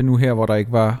kampe nu her, hvor der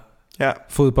ikke var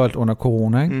fodbold under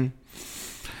corona, ikke?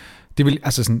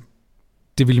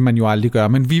 Det ville man jo aldrig gøre.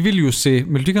 Men vi ville jo se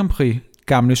Melodi Grand Prix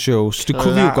gamle shows. Det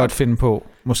kunne vi jo godt finde på.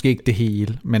 Måske ikke det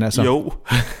hele, men altså...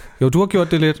 Jo, du har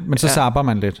gjort det lidt, men så zapper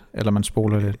man lidt, eller man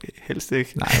spoler lidt. Helst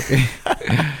ikke. Nej, okay.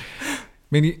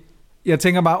 Men jeg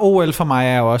tænker bare, OL for mig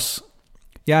er også...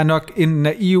 Jeg er nok en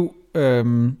naiv,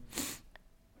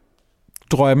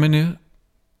 drømmende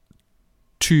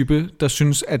type, der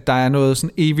synes, at der er noget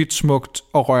sådan evigt smukt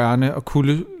og rørende og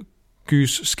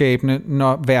kuldegysskabende,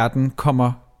 når verden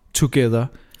kommer together.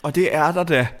 Og det er der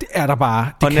da. Det er der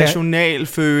bare. Og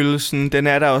nationalfølelsen, den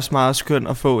er der også meget skøn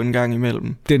at få en gang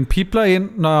imellem. Den pipler ind,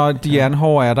 når de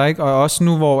jernhårde er der, ikke? Og også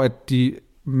nu, hvor at de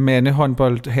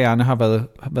mandehåndboldherrerne har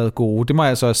været gode. Det må jeg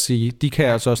altså også sige. De kan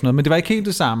altså også noget, men det var ikke helt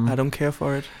det samme. I don't care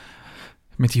for it.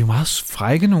 Men de er jo meget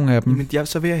frække, nogle af dem. Men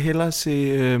så vil jeg hellere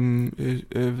se,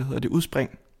 udspring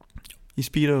i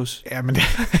Speedos. Ja, men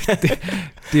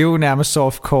det er jo nærmest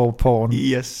softcore porn.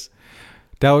 Yes.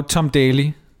 Der er jo Tom Daly.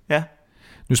 Ja.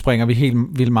 Nu springer vi helt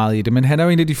vildt meget i det, men han er jo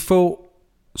en af de få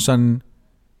sådan,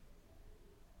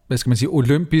 hvad skal man sige,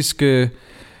 olympiske,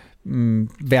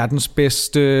 verdens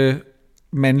bedste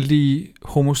mandlige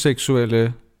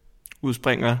homoseksuelle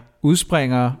udsprungne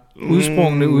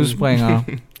udspringere.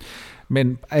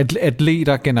 Men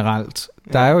atleter generelt,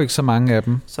 der er jo ikke så mange af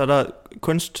dem. Så er der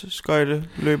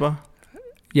kunstskøjteløber.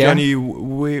 Ja. Johnny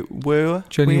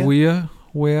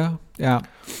Weir, ja.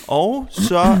 Og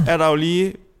så er der jo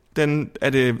lige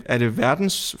er det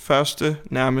verdens første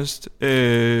nærmest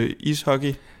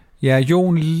ishockey? Ja,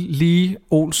 Jon Lee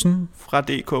Olsen fra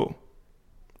DK.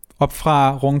 Op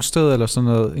fra Rungsted eller sådan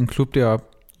noget, en klub deroppe.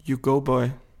 You go boy.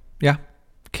 Ja,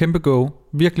 kæmpe go.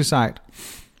 Virkelig sejt.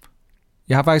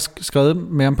 Jeg har faktisk skrevet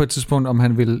med ham på et tidspunkt, om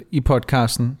han vil i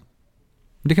podcasten.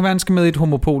 Men det kan være, han skal med i et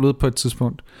homopolet på et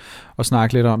tidspunkt og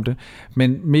snakke lidt om det.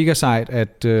 Men mega sejt,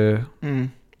 at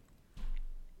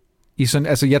sådan,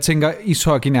 altså jeg tænker,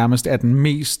 ishockey nærmest er den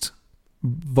mest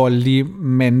voldelige,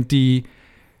 mandige,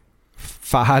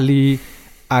 farlige,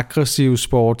 aggressive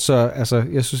sport, så altså,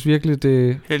 jeg synes virkelig,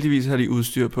 det... Heldigvis har de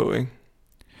udstyr på, ikke?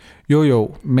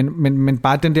 Jo, men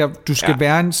bare den der, du skal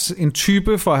være en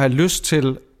type for at have lyst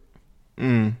til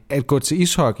at gå til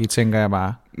ishockey, tænker jeg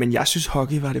bare. Men jeg synes,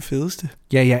 hockey var det fedeste.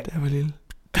 Ja. Da jeg var lille.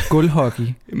 Gulvhockey.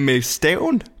 Med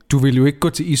staven. Du vil jo ikke gå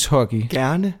til ishockey.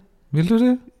 Gerne. Vil du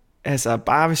det? Altså,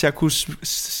 bare hvis jeg kunne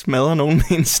smadre nogen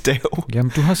med en stav.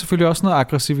 Jamen, du har selvfølgelig også noget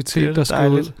aggressivitet, der skal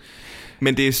ud.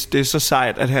 Men det er så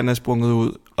sejt, at han er sprunget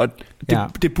ud. Og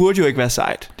det burde jo ikke være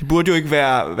sejt. Det burde jo ikke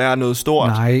være noget stort.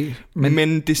 Nej.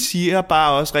 Men det siger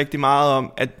bare også rigtig meget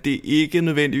om, at det ikke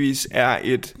nødvendigvis er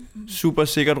et super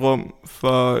sikkert rum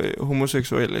for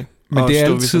homoseksuelle. Men det er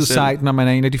altid sejt, når man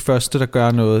er en af de første, der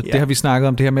gør noget. Ja. Det har vi snakket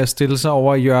om, det her med at stille sig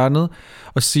over i hjørnet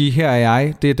og sige, her er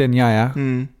jeg, det er den jeg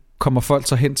er. Kommer folk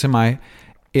så hen til mig,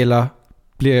 eller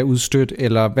bliver jeg udstødt,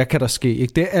 eller hvad kan der ske?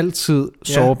 Ikke? Det er altid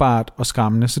sårbart og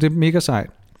skræmmende, så det er mega sejt.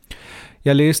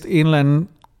 Jeg læste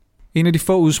en af de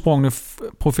få udsprungne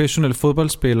professionelle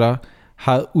fodboldspillere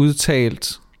har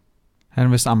udtalt, han er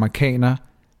vist amerikaner,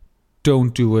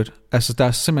 don't do it. Altså der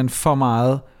er simpelthen for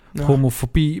meget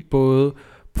homofobi, både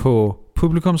på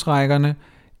publikumsrækkerne,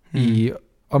 i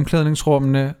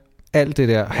omklædningsrummene, alt det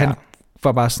der. Han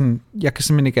var bare sådan, jeg kan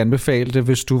simpelthen ikke anbefale det,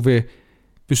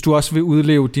 hvis du også vil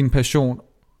udleve din passion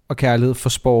og kærlighed for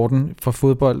sporten, for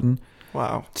fodbolden.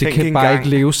 Wow. Det kan bare ikke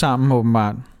leve sammen,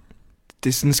 åbenbart.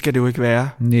 Det sådan skal det jo ikke være.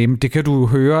 Nej, men det kan du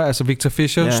høre. Altså Victor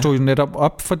Fischer stod jo netop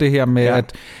op for det her med,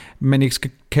 at man ikke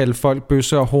skal kalde folk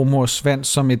bøsse og homo og svans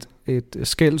som et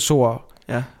skældsord.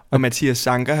 Ja, og Mathias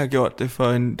Sanker har gjort det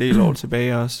for en del år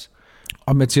tilbage også.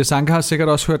 Og Mathias Sanker har sikkert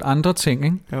også hørt andre ting,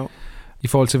 ikke? Jo. I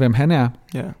forhold til, hvem han er.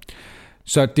 Ja.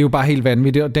 Så det er jo bare helt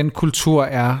vanvittigt, og den kultur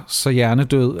er så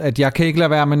hjernedød, at jeg kan ikke lade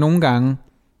være med nogle gange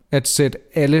at sætte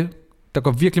alle, der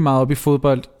går virkelig meget op i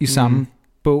fodbold, i samme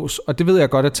bås, og det ved jeg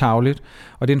godt er tarveligt,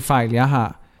 og det er en fejl, jeg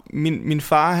har. Min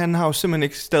far, han har jo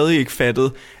simpelthen stadig ikke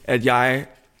fattet, at jeg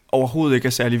overhovedet ikke er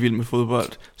særlig vild med fodbold,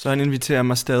 så han inviterer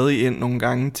mig stadig ind nogle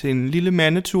gange til en lille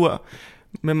mandetur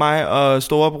med mig og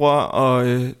storebror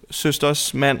og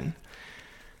søsters mand.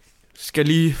 Skal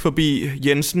lige forbi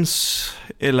Jensens,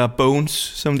 eller Bones,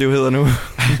 som det jo hedder nu,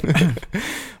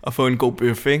 og få en god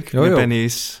bøf, ikke? Med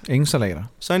banæs. Ingen salater.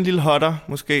 Så en lille hotter,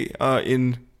 måske, og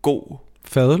en god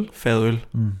fadøl.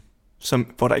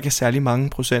 Hvor der ikke er særlig mange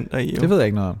procenter i. Jo. Det ved jeg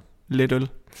ikke noget om. Lidt øl.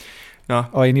 Nå.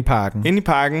 Og inde i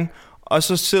parken. Og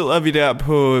så sidder vi der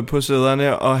på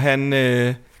sæderne, og han,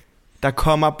 der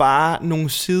kommer bare nogle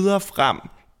sider frem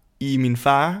i min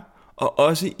far, og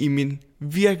også i min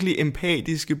virkelig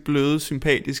empatiske, bløde,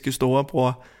 sympatiske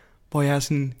storebror, hvor jeg er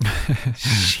sådan,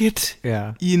 shit,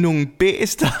 I er nogle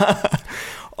bæster.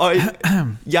 Og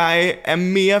jeg er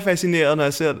mere fascineret, når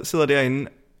jeg sidder derinde,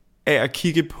 af at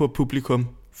kigge på publikum.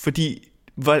 Fordi,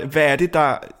 hvad er det,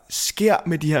 der sker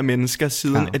med de her mennesker,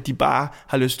 siden at de bare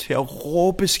har lyst til at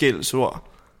råbe skældsord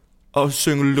og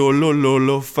synge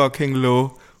lolo, fucking low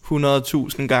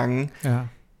 100.000 gange. Ja.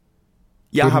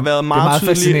 Jeg har været meget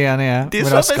tydelig. Fascinerende, ja. Det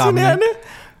er så fascinerende.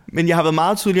 Men jeg har været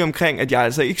meget tydelig omkring, at jeg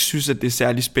altså ikke synes, at det er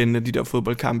særlig spændende, de der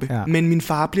fodboldkampe. Ja. Men min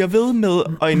far bliver ved med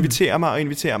at invitere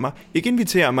mig. Ikke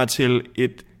invitere mig til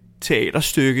et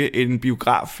teaterstykke, en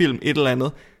biograffilm, et eller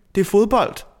andet. Det er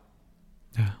fodbold.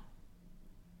 Ja.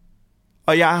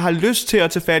 Og jeg har lyst til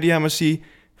at tage fat i ham og sige,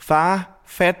 far,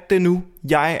 fat det nu.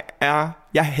 Jeg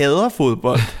hader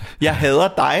fodbold. Jeg hader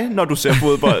dig, når du ser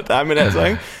fodbold. Nej, men altså,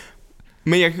 ikke?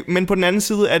 Men på den anden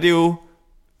side er det jo,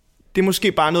 det er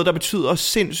måske bare noget, der betyder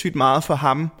sindssygt meget for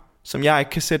ham, som jeg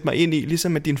ikke kan sætte mig ind i.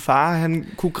 Ligesom at din far, han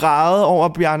kunne græde over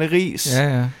Bjarne Riis.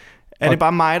 Ja. Er det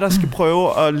bare mig, der skal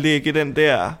prøve at lægge den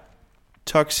der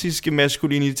toksiske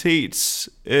maskulinitets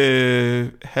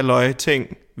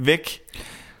halløj-ting væk?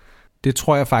 Det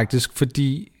tror jeg faktisk,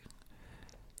 fordi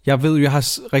jeg ved jo, jeg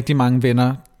har rigtig mange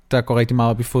venner, der går rigtig meget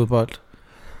op i fodbold,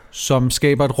 som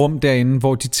skaber et rum derinde,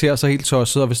 hvor de tærer sig helt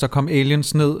tosset, og hvis der kom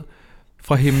aliens ned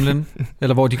fra himlen,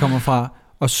 eller hvor de kommer fra,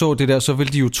 og så det der, så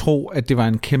ville de jo tro, at det var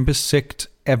en kæmpe sekt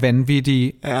af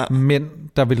vanvittige mænd,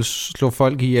 der ville slå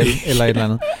folk ihjel, eller et eller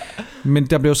andet. Men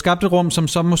der blev skabt et rum, som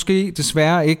så måske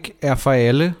desværre ikke er for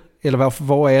alle, eller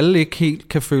hvor alle ikke helt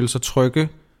kan føle sig trygge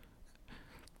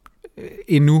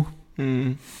endnu.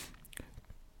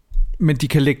 Men de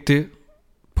kan lægge det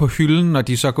på hylden, når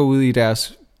de så går ud i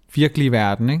deres virkelige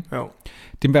verden, ikke? Jo.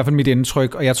 Det er i hvert fald mit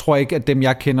indtryk, og jeg tror ikke, at dem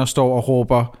jeg kender står og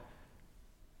råber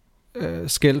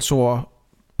skældsord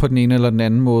på den ene eller den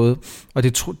anden måde, og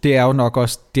det er jo nok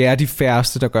også, det er de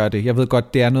færreste, der gør det. Jeg ved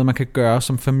godt, det er noget, man kan gøre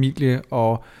som familie,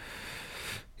 og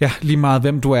ja, lige meget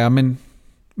hvem du er, men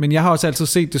Men jeg har også altid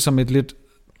set det som et lidt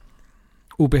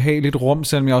ubehageligt rum,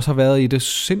 selvom jeg også har været i det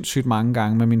sindssygt mange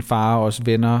gange med min far og også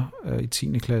venner i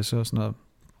 10. klasse og sådan noget,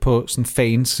 på sådan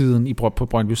fansiden på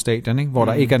Brøndby Stadion, ikke? Hvor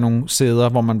der ikke er nogen sæder,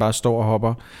 hvor man bare står og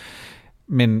hopper.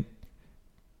 Men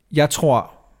jeg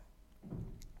tror,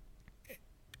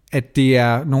 at det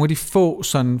er nogle af de få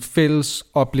sådan fælles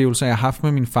oplevelser, jeg har haft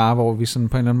med min far, hvor vi sådan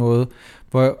på en eller anden måde,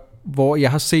 hvor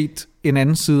jeg har set en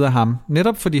anden side af ham,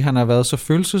 netop fordi han har været så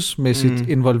følelsesmæssigt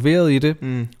involveret i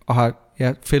det, og har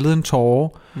fældet en tåre,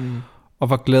 og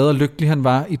hvor glad og lykkelig han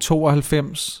var i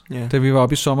 92, da vi var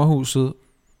oppe i sommerhuset,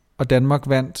 og Danmark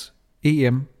vandt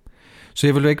EM. Så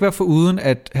jeg ville jo ikke være foruden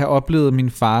at have oplevet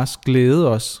min fars glæde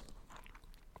også.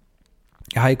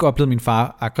 Jeg har ikke oplevet min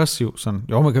far aggressiv. Sådan.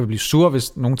 Jo, man kan blive sur,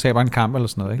 hvis nogen taber en kamp eller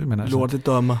sådan noget. Ikke? Men altså,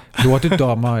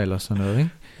 lortedommer eller sådan noget. Ikke?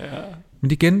 Ja.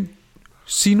 Men igen,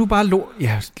 sig nu bare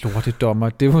lortedommer.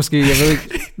 Det er måske, jeg ved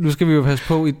ikke, nu skal vi jo passe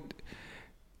på.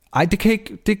 Ej, det kan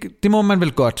ikke, det må man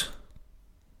vel godt.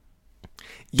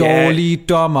 Dårlige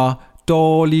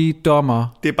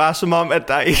dommer. Det er bare som om, at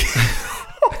der ikke...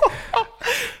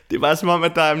 det er bare som om,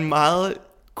 at der er en meget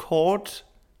kort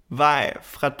vej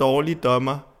fra dårlige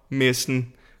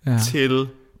dommermessen til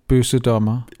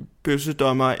bøssedommer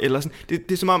eller sådan.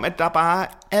 Det er som om, at der bare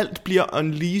alt bliver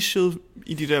unleashed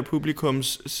i de der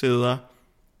publikumssæder.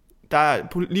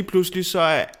 Lige pludselig så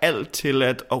er alt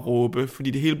tilladt at råbe,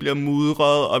 fordi det hele bliver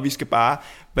mudret, og vi skal bare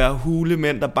være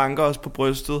hulemænd, der banker os på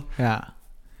brystet. Ja.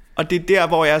 Og det er der,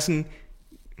 hvor jeg er sådan...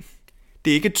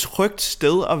 Det er ikke et trygt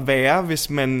sted at være,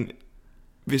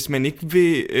 hvis man ikke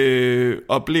vil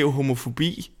opleve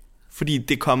homofobi. Fordi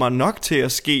det kommer nok til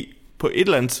at ske på et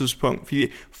eller andet tidspunkt. Fordi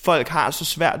folk har så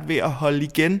svært ved at holde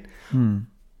igen.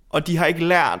 Og de har ikke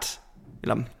lært...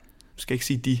 Eller, skal jeg ikke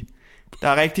sige de... Der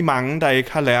er rigtig mange, der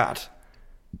ikke har lært,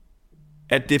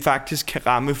 at det faktisk kan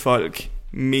ramme folk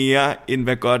mere, end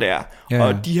hvad godt er. Ja.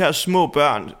 Og de her små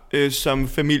børn, som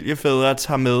familiefædre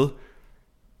tager med,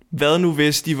 hvad nu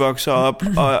hvis de vokser op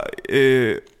og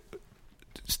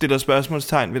stiller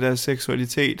spørgsmålstegn ved deres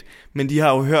seksualitet, men de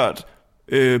har jo hørt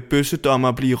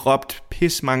bøssedommer blive råbt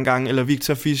pis mange gange, eller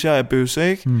Victor Fischer er bøsse,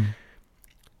 ikke?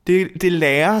 Det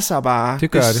lærer sig bare.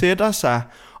 Det sætter sig.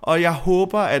 Og jeg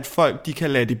håber, at folk de kan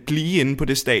lade det blive inde på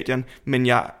det stadion, men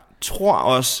jeg tror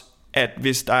også, at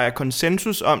hvis der er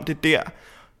konsensus om det der,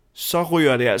 så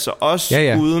ryger det altså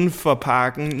også uden for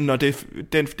parken, når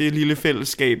det lille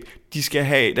fællesskab, de skal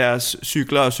have deres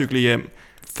cykler og cykle hjem.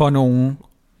 For nogen.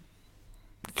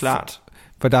 Klart.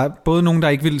 For der er både nogen, der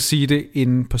ikke vil sige det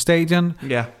inde på stadion,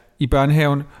 i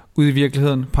børnehaven, ude i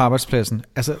virkeligheden, på arbejdspladsen.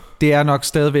 Altså, det er nok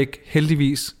stadigvæk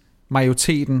heldigvis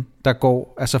majoriteten, der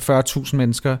går, altså 40.000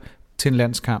 mennesker til en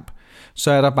landskamp.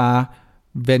 Så er der bare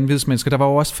vanvidsmennesker. Der var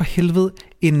jo også for helvede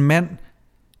en mand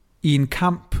i en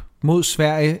kamp mod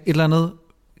Sverige, et eller andet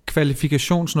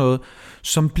kvalifikationsnåde,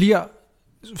 som bliver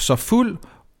så fuld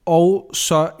og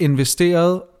så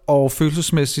investeret og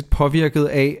følelsesmæssigt påvirket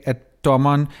af, at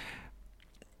dommeren,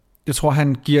 jeg tror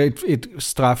han giver et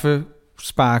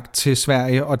straffespark til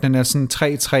Sverige, og den er sådan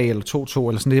 3-3 eller 2-2,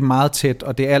 eller sådan, det er meget tæt,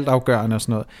 og det er altafgørende og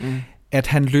sådan noget, at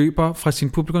han løber fra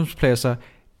sine publikumspladser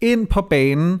ind på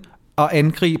banen og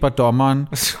angriber dommeren.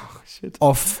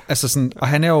 Og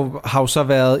han har jo så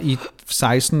været i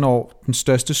 16 år den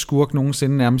største skurk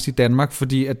nogensinde nærmest i Danmark,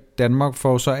 fordi at Danmark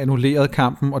får så annulleret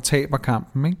kampen og taber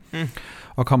kampen, ikke?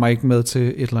 Og kommer ikke med til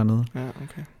et eller andet. Ja,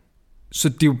 okay. Så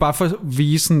det er jo bare for at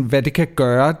vise, hvad det kan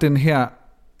gøre, den her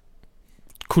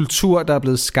kultur, der er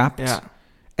blevet skabt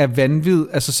af vanvid.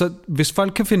 Altså, så, hvis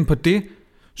folk kan finde på det,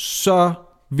 så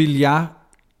vil jeg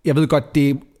ved godt, det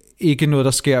er ikke noget,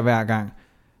 der sker hver gang,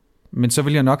 men så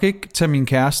vil jeg nok ikke tage min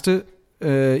kæreste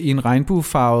i en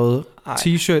regnbuefarvet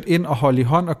t-shirt ind og holde i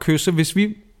hånd og kysse, hvis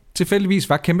vi tilfældigvis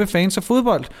var kæmpe fans af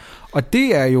fodbold. Og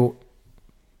det er jo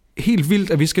helt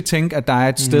vildt, at vi skal tænke, at der er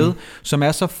et sted, som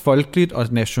er så folkeligt og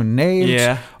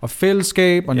nationalt, og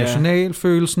fællesskab og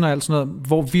nationalfølelsen og alt sådan noget,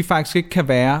 hvor vi faktisk ikke kan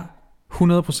være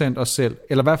 100% os selv,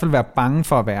 eller i hvert fald være bange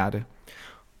for at være det.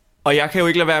 Og jeg kan jo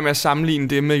ikke lade være med at sammenligne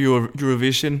det med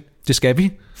Eurovision. Det skal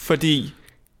vi. Fordi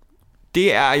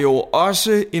det er jo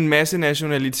også en masse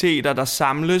nationaliteter, der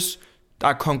samles. Der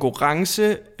er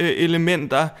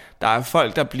konkurrenceelementer. Der er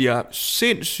folk, der bliver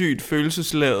sindssygt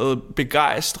følelsesladet,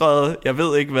 begejstrede. Jeg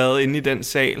ved ikke hvad inde i den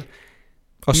sal.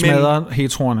 Og smadrer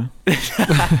heteroerne.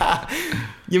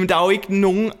 Jamen, der er jo ikke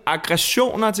nogen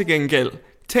aggressioner til gengæld.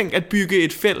 Tænk at bygge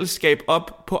et fællesskab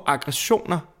op på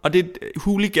aggressioner. Og det er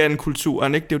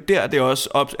hooligan-kulturen, ikke? Det er jo der, det også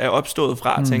er opstået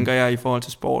fra, tænker jeg, i forhold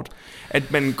til sport.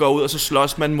 At man går ud, og så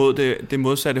slås man mod det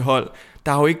modsatte hold.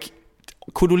 Der er jo ikke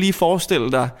kunne du lige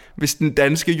forestille dig, hvis den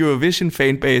danske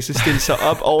Eurovision-fanbase stillede sig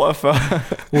op over for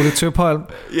Ole Tøpholm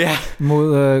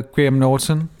mod Graham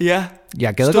Norton? Ja,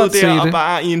 jeg gad godt se det. Stod der og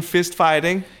bare i en fistfight,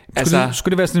 ikke?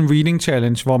 Skulle det være sådan en reading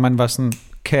challenge, hvor man var sådan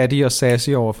catty og sassy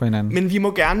over for hinanden? Men vi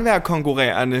må gerne være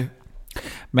konkurrerende.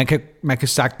 Man kan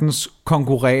sagtens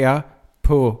konkurrere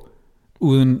på,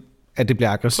 uden at det bliver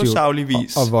aggressivt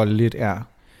og voldeligt. Ja.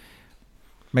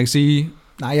 Man kan sige,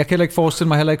 nej, jeg kan heller ikke forestille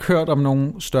mig, heller ikke hørt om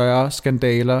nogle større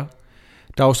skandaler.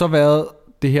 Der har jo så været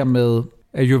det her med,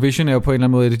 at Eurovision er jo på en eller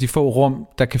anden måde et af de få rum,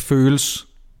 der kan føles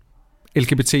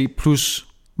LGBT plus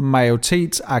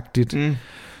majoritetsagtigt.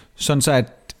 Sådan så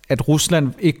at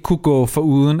Rusland ikke kunne gå for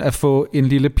uden at få en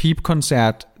lille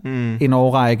pipkoncert en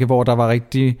årrække, hvor der var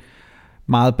rigtig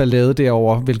meget ballade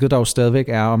derover, hvilket der jo stadigvæk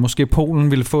er, og måske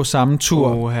Polen ville få samme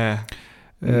tur.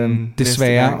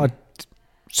 Desværre. Og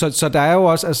så der er jo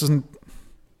også altså sådan,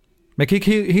 man kan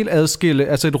ikke helt adskille,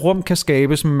 altså et rum kan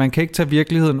skabes, men man kan ikke tage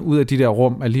virkeligheden ud af de der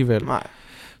rum alligevel. Nej.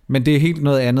 Men det er helt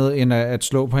noget andet end at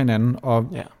slå på hinanden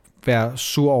og være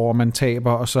sur over, at man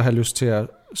taber, og så have lyst til at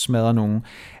smadre nogen.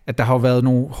 At der har jo været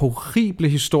nogle horrible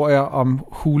historier om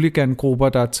hooligangrupper,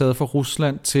 der er taget fra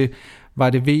Rusland til, var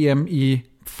det VM i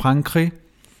Frankrig,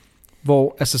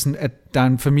 hvor altså sådan, at der er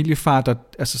en familiefar, der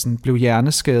altså sådan, blev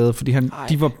hjerneskadet, fordi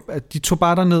de tog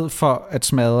bare derned for at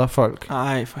smadre folk.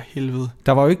 Ej, for helvede.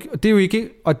 Der var jo ikke, og det er jo ikke,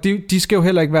 og de skal jo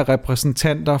heller ikke være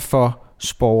repræsentanter for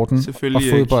sporten og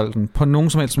fodbolden på nogen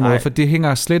som helst måde, for det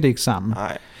hænger slet ikke sammen.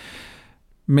 Nej.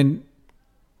 Men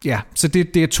ja, så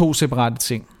det er to separate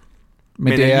ting.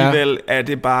 Men det alligevel er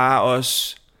det bare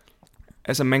også,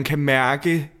 altså man kan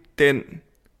mærke den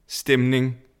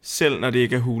stemning, selv når det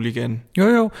ikke er hooligan.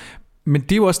 Jo, men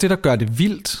det er jo også det, der gør det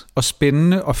vildt og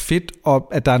spændende og fedt, og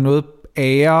at der er noget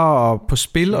ære og på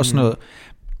spil og sådan noget.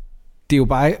 Det er jo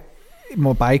bare,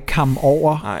 må bare ikke komme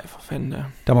over. Nej, for fanden der.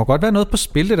 Der må godt være noget på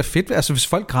spil, det er da fedt. Altså hvis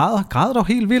folk græder dog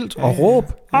helt vildt og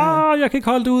råb, jeg kan ikke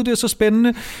holde det ud, det er så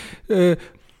spændende.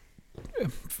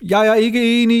 Jeg er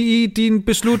ikke enig i din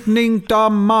beslutning,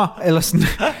 dommer, eller sådan.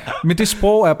 Men det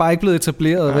sprog er bare ikke blevet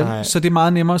etableret, vel? Så det er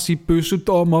meget nemmere at sige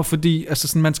bøssedommer, fordi altså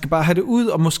sådan, man skal bare have det ud,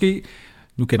 og måske,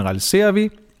 nu generaliserer vi,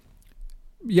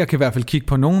 jeg kan i hvert fald kigge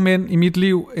på nogle mænd i mit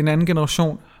liv, en anden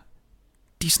generation,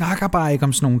 de snakker bare ikke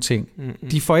om sådan nogle ting.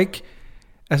 De får ikke,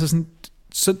 altså sådan,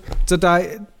 så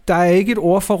der er ikke et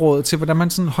ordforråd til, hvordan man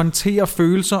sådan håndterer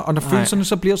følelser, og når følelserne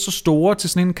så bliver så store til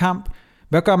sådan en kamp,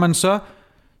 hvad gør man så?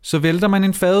 Så vælter man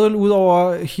en fadøl ud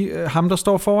over ham, der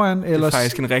står foran? Eller? Det er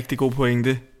faktisk en rigtig god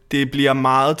pointe. Det bliver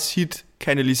meget tit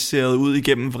kanaliseret ud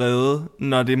igennem vrede,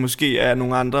 når det måske er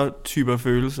nogle andre typer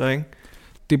følelser, ikke?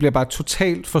 Det bliver bare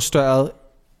totalt forstørret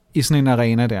i sådan en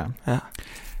arena der. Ja.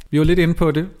 Vi var lidt inde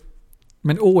på det,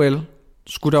 men OL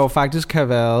skulle der jo faktisk have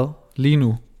været lige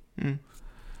nu.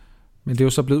 Men det er jo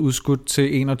så blevet udskudt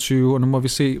til 21, og nu må vi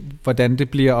se, hvordan det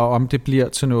bliver, og om det bliver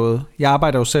til noget. Jeg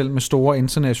arbejder jo selv med store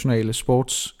internationale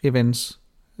sportsevents,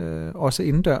 også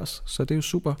indendørs, så det er jo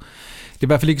super. Det er i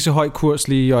hvert fald ikke så høj kurs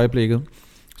lige i øjeblikket,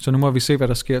 så nu må vi se, hvad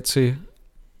der sker til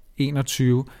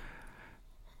 21.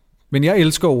 Men jeg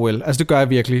elsker OL, altså det gør jeg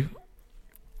virkelig.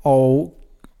 Og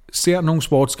ser nogle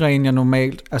sportsgrene, jeg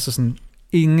normalt altså sådan,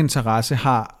 ingen interesse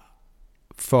har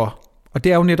for. Og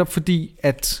det er jo netop fordi,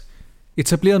 at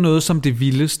etablere noget som det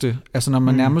vildeste, altså når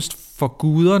man nærmest får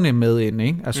guderne med ind,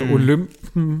 ikke? Altså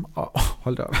Olympen og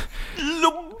hold da op.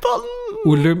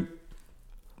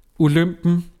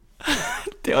 Olympen.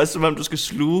 Det er også som om du skal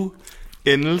sluge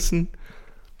endelsen.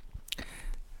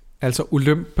 Altså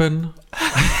Olympen.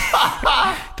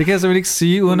 Det kan jeg simpelthen ikke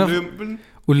sige uden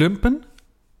Olympen?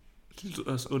 Det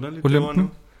er også underligt.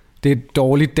 Olympen. Det er et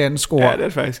dårligt dansk ord. Ja, det er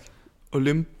faktisk.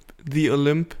 The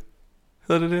Olymp.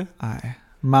 Hedder det? Nej.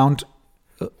 Mount.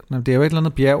 Nå, det er jo et eller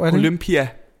andet bjerg, er det? Olympia.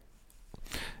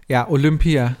 Ja,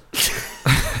 Olympia.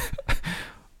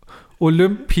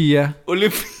 Olympia.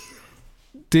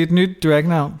 Det er et nyt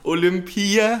dragnavn.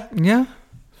 Olympia. Ja.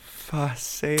 For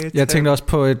satan. Jeg tænkte også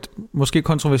på et måske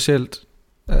kontroversielt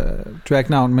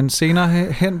dragnavn, men senere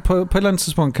hen på et eller andet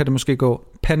tidspunkt kan det måske gå.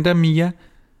 Pandemia.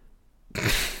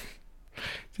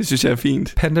 Det synes jeg er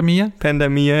fint.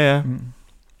 Pandemia, ja.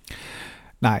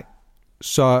 Nej.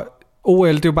 Så OL,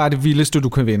 det er jo bare det vildeste, du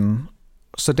kan vinde.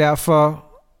 Så derfor,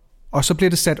 og så bliver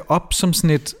det sat op som sådan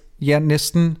et, ja,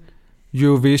 næsten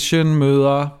Eurovision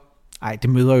møder, nej, det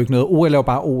møder jo ikke noget. OL er jo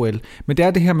bare OL. Men det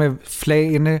er det her med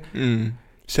flagene,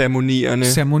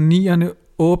 ceremonierne,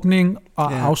 åbning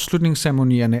og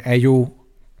afslutningsceremonierne er jo,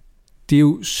 det er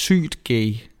jo sygt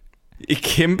gay.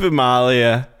 Kæmpe meget,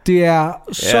 ja. Det er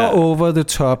så over the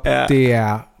top. Ja. Det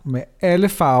er med alle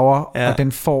farver, og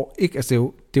den får ikke,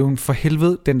 altså det er jo en for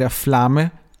helvede, den der flamme,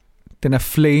 den er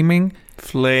flaming.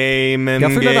 Flamen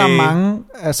Jeg føler, gay. der er mange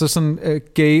altså sådan,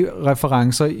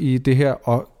 gay-referencer i det her,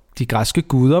 og de græske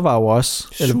guder var jo også...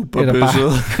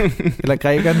 eller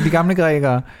grækerne, de gamle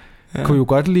grækere, kunne jo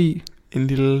godt lide... En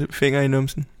lille finger i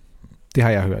numsen. Det har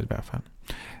jeg hørt i hvert fald.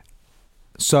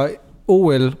 Så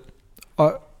OL,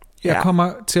 og jeg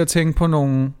kommer til at tænke på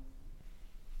nogle...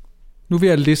 Nu vil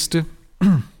jeg liste...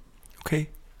 Okay.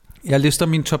 Jeg lister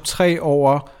min top 3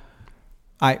 over...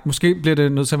 Ej, måske bliver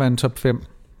det nødt til at være en top 5.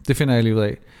 Det finder jeg lige ud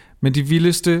af. Men de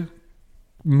vildeste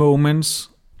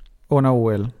moments under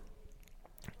OL.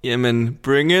 Jamen,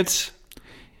 bring it.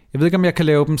 Jeg ved ikke, om jeg kan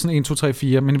lave dem sådan 1, 2, 3,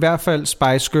 4, men i hvert fald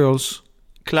Spice Girls.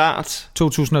 Klart.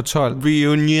 2012.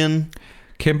 Reunion.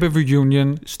 Kæmpe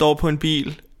reunion. Står på en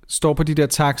bil. Står på de der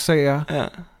taxaer. Ja.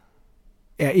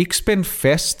 Er ikke spændt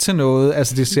fast til noget.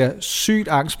 Altså, det ser sygt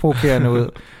angstprovokerende ud.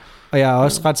 Og jeg er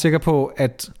også ret sikker på,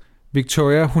 at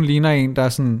Victoria, hun ligner en, der er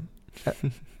sådan...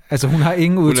 Altså, hun har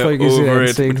ingen udtryk i sit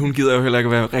ansigt. Men hun gider jo heller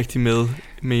ikke være rigtig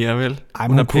med jer, vel? Ej,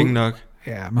 hun har penge nok.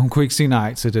 Ja, men hun kunne ikke sige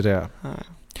nej til det der. Nej.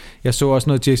 Jeg så også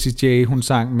noget Jessie J, hun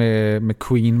sang med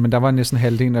Queen, men der var næsten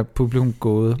halvdelen af publikum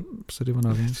gået, så det var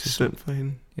nok ikke. Synd for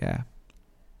hende. Ja.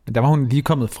 Men der var hun lige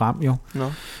kommet frem jo. No.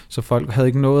 Så folk havde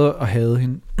ikke noget at have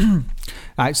hende.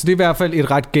 Nej, så det er i hvert fald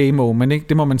et ret gay moment, ikke?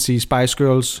 Det må man sige. Spice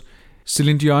Girls.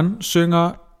 Celine Dion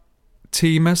synger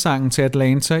temasangen til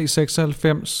Atlanta i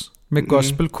 96 med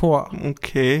gospelkor.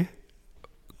 Okay.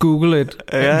 Google it,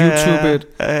 YouTube it.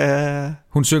 Ja.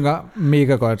 Hun synger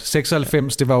mega godt.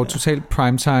 96, det var jo totalt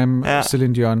primetime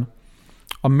Celine Dion.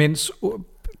 Og mens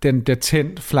den der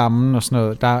tændt flammen og sådan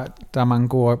noget, der er mange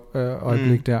gode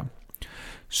øjeblik der.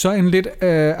 Så en lidt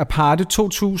aparte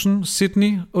 2000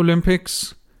 Sydney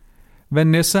Olympics.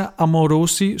 Vanessa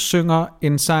Amorosi synger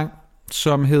en sang,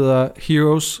 som hedder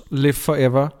Heroes Live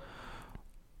Forever.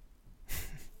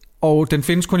 Og den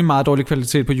findes kun i meget dårlig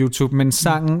kvalitet på YouTube, men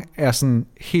sangen er sådan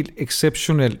helt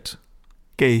exceptionelt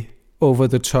gay. Over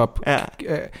the top. Ja.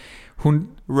 Hun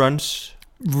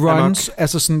runs,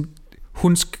 altså sådan,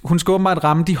 hun skal åbenbart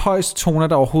ramme de højeste toner,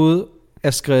 der overhovedet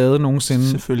er skrevet nogensinde.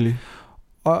 Selvfølgelig.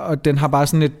 Og den har bare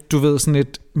sådan et, du ved, sådan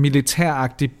et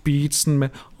militæragtigt beat, sådan med...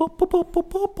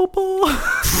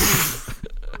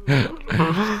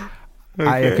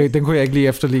 Ej, den kunne jeg ikke lige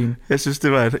efterligne. Jeg synes,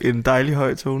 det var en dejlig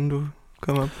høj tone, du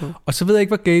kom op på. Og så ved jeg ikke,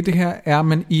 hvor gay det her er,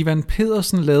 men Ivan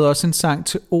Pedersen lavede også en sang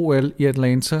til OL i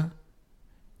Atlanta,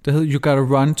 der hed You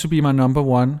Gotta Run to Be My Number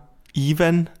One.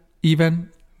 Ivan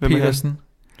Pedersen.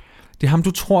 Det er ham,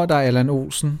 du tror, der er Allan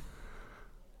Olsen.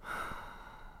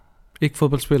 Ikke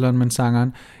fodboldspilleren, men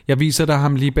sangeren. Jeg viser dig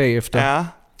ham lige bagefter. Ja.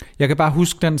 Jeg kan bare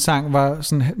huske, den sang var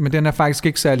sådan, men den er faktisk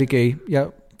ikke særlig gay.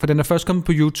 For den er først kommet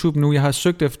på YouTube nu. Jeg har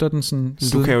søgt efter den sådan.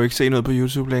 Du kan jo ikke se noget på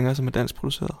YouTube længere, som er dansk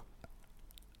produceret.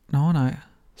 Nå, nej.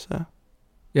 Så.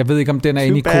 Jeg ved ikke, om den er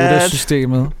inde i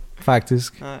kodasystemet,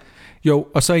 faktisk. Nej. Jo,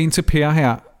 og så en til Per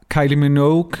her. Kylie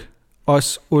Minogue,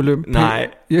 også Olympiske. Nej,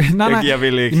 jeg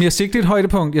vil ikke. Men jeg siger ikke, det er et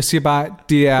højdepunkt. Jeg siger bare,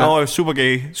 det er... super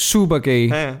gay. Super gay.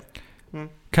 Ja.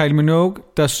 Kylie Minogue,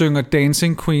 der synger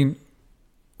Dancing Queen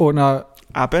under...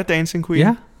 ABBA Dancing Queen?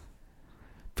 Ja.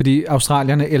 Fordi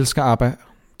australierne elsker ABBA.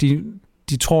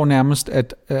 De tror nærmest,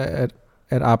 at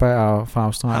ABBA er fra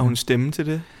Australien. Har hun stemme til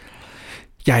det?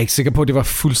 Jeg er ikke sikker på, at det var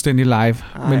fuldstændig live.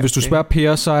 Ej, men hvis du spørger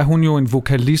Per, så er hun jo en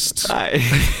vokalist. Nej.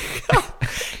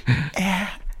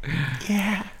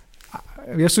 Ja.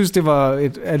 Jeg synes, det var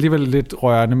alligevel et lidt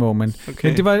rørende moment. Okay.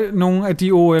 Men det var nogle af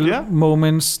de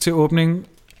OL-moments til åbning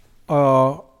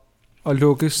og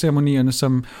lukke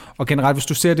ceremonierne, og generelt, hvis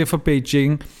du ser det fra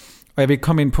Beijing, og jeg vil ikke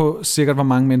komme ind på sikkert, hvor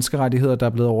mange menneskerettigheder, der er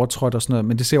blevet overtrådt og sådan noget,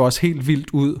 men det ser jo også helt vildt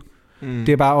ud. Det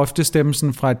er bare ofte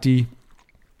stemmelsen fra de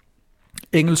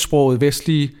engelsksprogede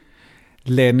vestlige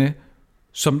lande,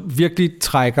 som virkelig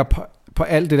trækker på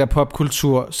alt det der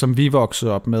popkultur, som vi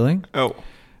voksede op med, ikke? Jo.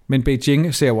 Men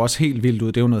Beijing ser jo også helt vildt ud.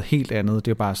 Det er jo noget helt andet.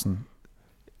 Det er bare sådan...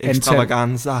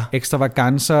 Ekstravaganza,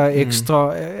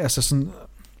 ekstra... Altså sådan...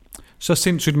 Så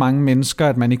sindssygt mange mennesker,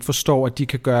 at man ikke forstår, at de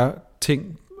kan gøre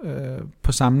ting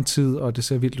på samme tid, og det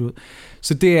ser vildt ud.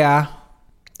 Så det er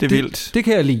vildt. Det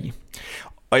kan jeg lide.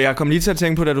 Og jeg kom lige til at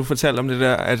tænke på, da du fortalte om det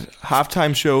der, at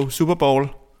halftime show, Super Bowl,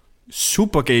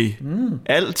 super gay.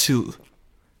 Altid.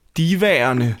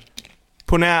 Diværende.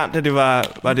 På nær, da det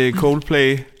var det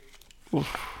Coldplay.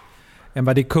 Jamen,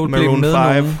 var det Coldplay Maroon med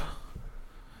 5. nogen?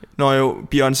 Nå jo,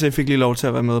 Beyoncé fik lige lov til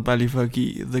at være med, bare lige for at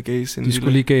give The Gays en de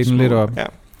skulle lige gaye den lidt op. Ja.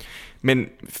 Men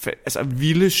altså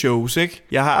vilde shows, ikke?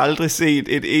 Jeg har aldrig set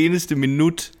et eneste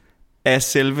minut af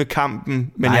selve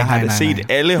kampen, men jeg har da set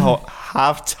alle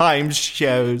halftime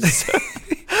shows.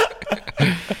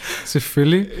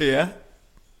 Selvfølgelig. Ja.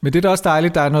 Men det er da også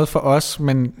dejligt, der er noget for os,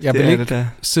 men jeg vil ikke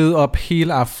sidde op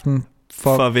hele aften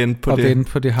for at vente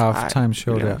på det. halftime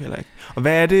show der. Og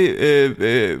hvad er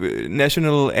det?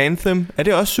 National Anthem? Er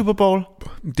det også Super Bowl?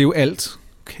 Det er jo alt.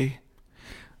 Okay.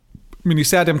 Men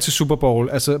især dem til Super Bowl.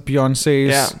 Altså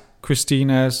Beyoncé's,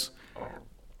 Christina's,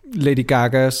 Lady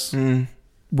Gaga's,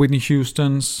 Whitney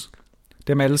Houston's.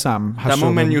 Dem alle sammen har der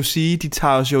må man jo sige, de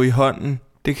tager os jo i hånden.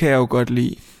 Det kan jeg jo godt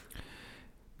lide.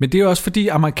 Men det er jo også fordi,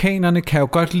 amerikanerne kan jo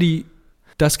godt lide,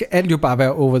 der skal alt jo bare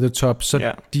være over the top,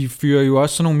 så de fyrer jo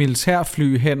også sådan nogle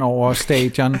militærfly hen over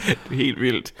stadion. Det er helt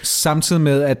vildt. Samtidig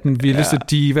med, at den vildeste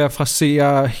diva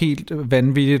fraserer helt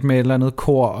vanvittigt med et eller andet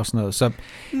kor og sådan noget. Så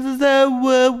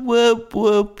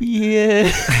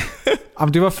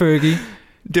Jamen, det var Fergie.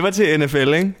 Det var til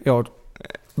NFL, ikke? Jo,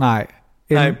 nej.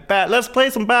 Let's play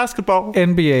some basketball.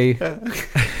 NBA.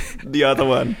 The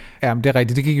other one. Jamen, det er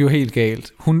rigtigt. Det gik jo helt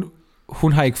galt.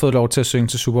 Hun har ikke fået lov til at synge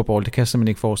til Super Bowl. Det kan jeg simpelthen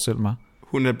ikke forestille mig.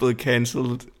 Hun er blevet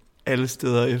cancelled alle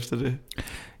steder efter det.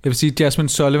 Jeg vil sige, at Jasmine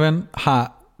Sullivan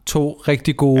har 2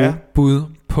 rigtig gode bud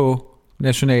på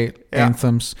national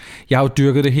anthems. Jeg har jo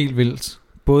dyrket det helt vildt.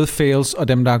 Både fails og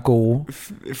dem, der er gode.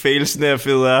 Failsene er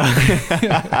federe.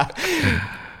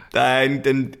 Der er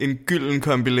en gylden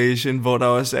compilation, hvor der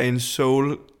også er en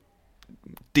soul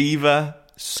diva,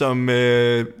 som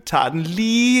tager den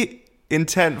lige en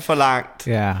tand for langt.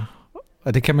 Ja,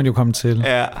 og det kan man jo komme til.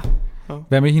 Ja.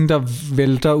 Hvad med hende, der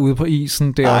vælter ude på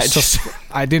isen? Det er også så...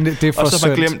 Ej, det er for og så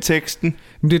har sødt. glemt teksten.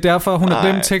 Men det er derfor, hun har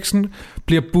glemt teksten,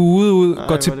 bliver buet ud,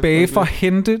 går tilbage for at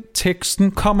hente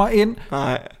teksten, kommer ind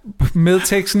med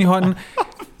teksten i hånden,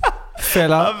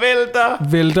 falder og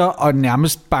vælter og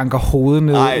nærmest banker hovedet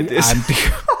ned.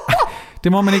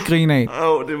 Det må man ikke grine af.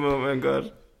 Det må man godt.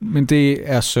 Men det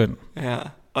er synd. Ja,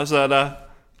 og så er der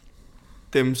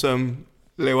dem, som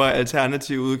laver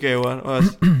alternative udgaver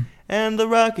også. And the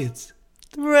rockets,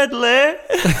 the red layer,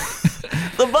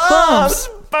 the bombs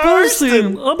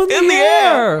bursting up in the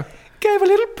air, gave a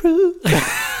little poo.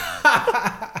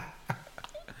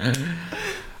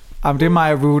 Det er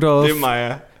Maya Rudolph. Det er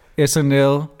Maya.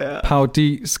 SNL,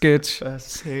 parodi, sketch.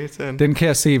 Satan. Den kan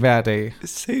jeg se hver dag.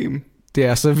 Same. Det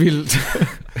er så vildt.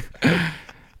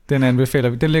 Den anbefaler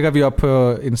vi. Den lægger vi op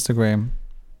på Instagram.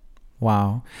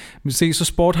 Wow. Men se, så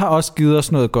sport har også givet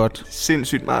os noget godt.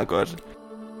 Sindssygt meget godt.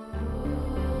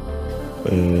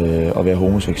 At være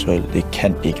homoseksuel, det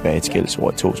kan ikke være et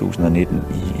skældsord i 2019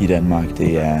 i Danmark.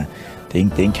 Det er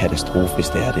en katastrofe, hvis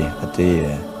det er det. Og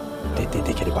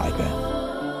det kan det bare ikke være.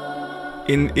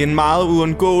 En meget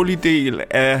uundgåelig del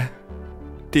af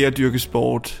det at dyrke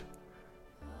sport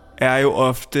er jo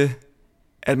ofte,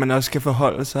 at man også skal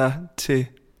forholde sig til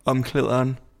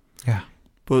omklæderen. Ja.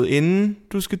 Både inden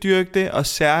du skal dyrke det, og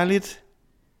særligt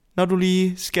når du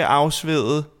lige skal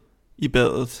afsvede i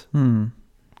badet.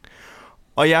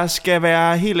 Og jeg skal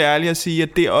være helt ærlig og sige, at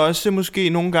det også måske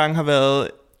nogle gange har været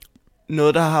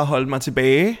noget, der har holdt mig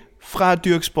tilbage fra at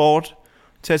dyrke sport,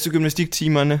 tage til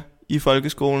gymnastiktimerne i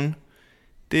folkeskolen.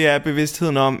 Det er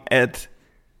bevidstheden om, at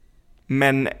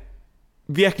man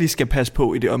virkelig skal passe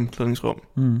på i det omklædningsrum.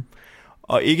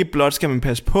 Og ikke blot skal man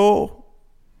passe på,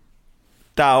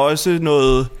 der er også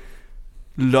noget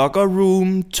locker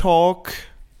room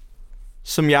talk,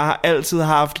 som jeg har altid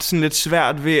haft sådan lidt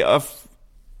svært ved at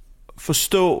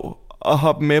forstå og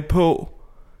hoppe med på.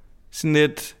 Sådan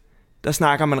lidt, der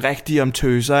snakker man rigtig om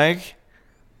tøser, ikke?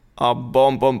 Og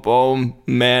bom,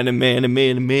 man.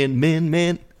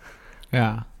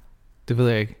 Ja, det ved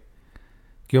jeg ikke.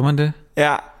 Gjorde man det?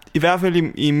 Ja, i hvert fald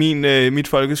i mit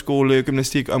folkeskole,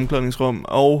 gymnastik, omklædningsrum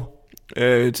og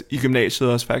i gymnasiet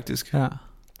også faktisk. Ja.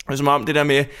 Og som om det der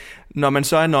med, når man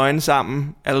så er nøgen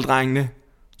sammen, alle drengene,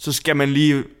 så skal man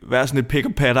lige være sådan lidt pick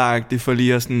og patter-agtig for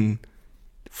lige at sådan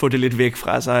få det lidt væk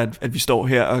fra sig, at vi står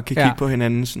her og kan kigge på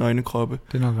hinandens nøgne kroppe.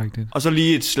 Det er nok rigtigt. Og så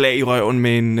lige et slag i røven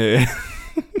med en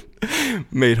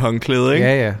med et håndklæde, ikke?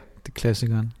 Ja, det er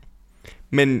klassikeren.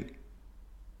 Men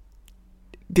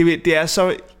det er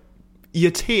så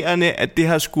irriterende, at det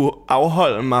har skulle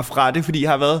afholde mig fra det, fordi jeg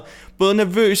har været både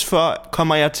nervøs for,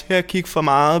 kommer jeg til at kigge for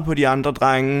meget på de andre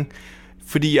drenge,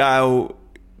 fordi jeg er jo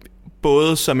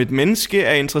både som et menneske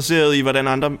er interesseret i, hvordan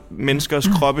andre menneskers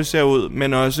kroppe ser ud,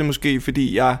 men også måske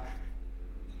fordi jeg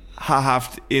har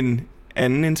haft en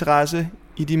anden interesse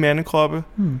i de mandekroppe.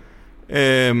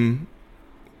 Er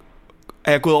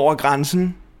jeg gået over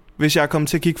grænsen, hvis jeg er kommet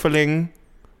til at kigge for længe?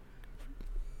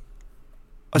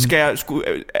 Og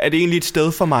er det egentlig et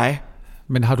sted for mig?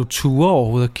 Men har du ture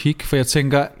overhovedet at kigge? For jeg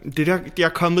tænker... Jeg er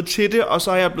kommet til det, og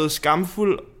så er jeg blevet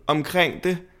skamfuld omkring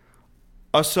det,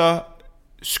 og så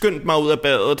skyndt mig ud af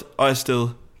badet og afsted.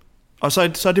 Og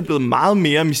så er det blevet meget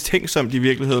mere mistænksomt i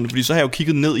virkeligheden, fordi så har jeg jo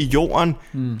kigget ned i jorden,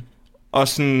 og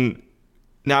sådan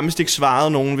nærmest ikke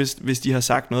svaret nogen, hvis de har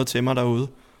sagt noget til mig derude.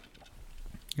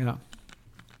 Ja.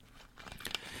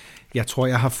 Jeg tror,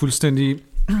 jeg har fuldstændig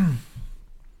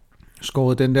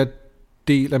skåret den der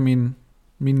del af mine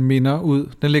minder ud.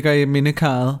 Den ligger i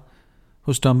mindekarret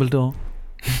hos Dumbledore.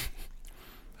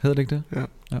 Hedder det ikke det?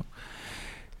 Ja.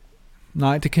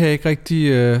 Nej, det kan jeg ikke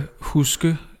rigtig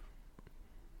huske.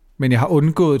 Men jeg har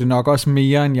undgået det nok også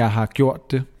mere, end jeg har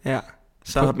gjort det. Ja,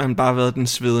 så har man bare været den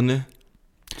svedende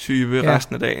type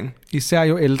resten af dagen. Især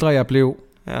jo ældre jeg blev.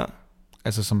 Ja.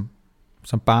 Altså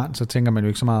som barn, så tænker man jo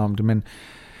ikke så meget om det.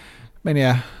 Men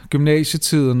ja,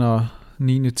 gymnasietiden og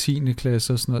 9. og 10.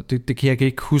 klasse og sådan noget, det kan jeg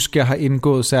ikke huske, jeg har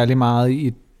indgået særlig meget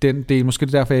i den del. Måske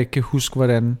det er derfor, jeg ikke kan huske,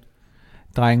 hvordan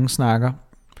drengen snakker.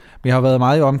 Men jeg har været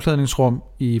meget i omklædningsrum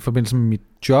i forbindelse med mit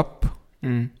job,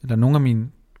 eller nogle af mine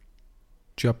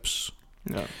jobs,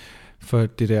 for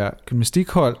det der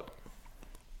gymnastikhold.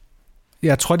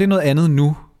 Jeg tror, det er noget andet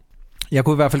nu. Jeg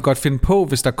kunne i hvert fald godt finde på,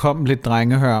 hvis der kom lidt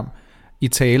drengehørm, i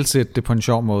talesæt det på en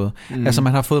sjov måde. Altså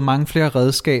man har fået mange flere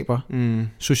redskaber,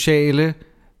 sociale,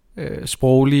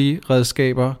 sproglige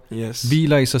redskaber,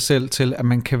 hviler i sig selv til, at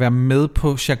man kan være med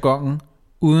på jargonen,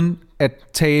 uden at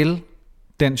tale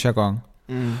den jargon.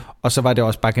 Og så var det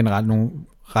også bare generelt nogle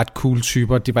ret cool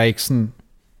typer. De var ikke sådan,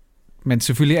 men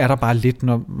selvfølgelig er der bare lidt,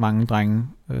 når mange drenge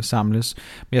samles.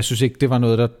 Men jeg synes ikke, det var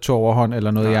noget, der tog overhånd,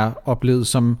 eller noget, jeg oplevede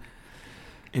som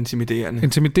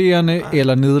intimiderende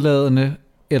eller nedladende,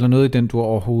 eller noget i den dur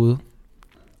overhovedet.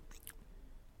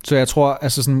 Så jeg tror,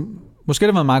 altså sådan, måske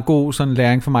det har været meget god sådan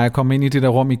læring for mig at komme ind i det der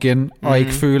rum igen, og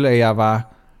ikke føle, at jeg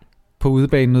var på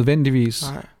udebane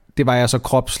nødvendigvis. Nej. Det var jeg så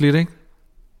kropsligt, ikke?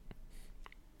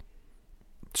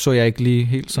 Så jeg ikke lige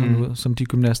helt sådan ud, som de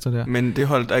gymnaster der. Men det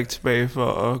holdt dig ikke tilbage for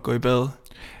at gå i bad?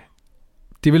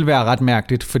 Det ville være ret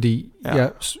mærkeligt, fordi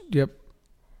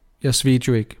jeg svedte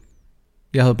jo ikke.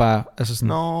 Jeg havde bare, altså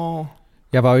sådan...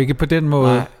 Jeg var jo ikke på den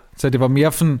måde. Nej. Så det var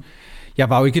mere sådan... Jeg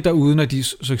var jo ikke derude, når de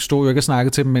stod jo ikke og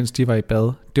snakkede til dem, mens de var i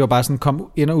bad. Det var bare sådan,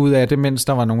 kom ind og ud af det, mens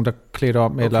der var nogen, der klædte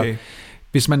om. Okay. Eller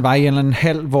hvis man var i en eller anden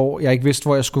hal, hvor jeg ikke vidste,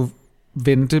 hvor jeg skulle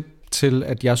vente til,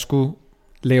 at jeg skulle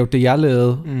lave det, jeg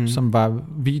lavede, som var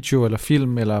video eller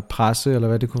film eller presse, eller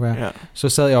hvad det kunne være. Ja. Så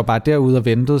sad jeg jo bare derude og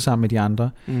ventede sammen med de andre.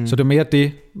 Så det var mere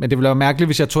det. Men det ville være mærkeligt,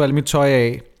 hvis jeg tog alt mit tøj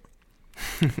af,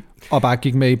 og bare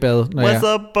gik med i bad.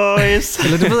 What's up, boys?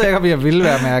 Eller det ved jeg ikke, om jeg ville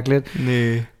være mærkeligt.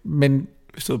 Nej. Men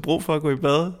hvis du havde brug for at gå i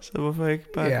bad, så hvorfor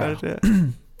ikke bare gøre det der?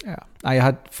 Ja. Nej, jeg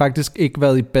har faktisk ikke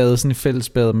været i bad, sådan i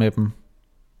fællesbad med dem.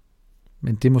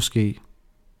 Men det måske...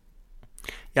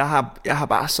 Jeg har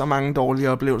bare så mange dårlige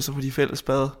oplevelser på de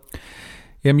fællesbad.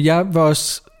 Jamen jeg var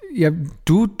også...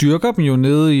 du dyrker dem jo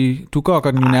nede i... Du går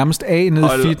den jo nærmest af nede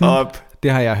i fitten. Op.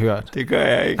 Det har jeg hørt. Det gør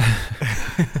jeg ikke.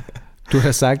 Du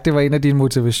har sagt, det var en af dine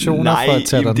motivationer for at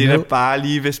tage dig ned. Nej, det er da bare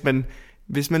lige,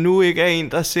 hvis man nu ikke er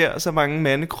en, der ser så mange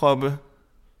mandekroppe,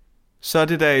 så er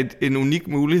det da en unik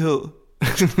mulighed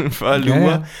for at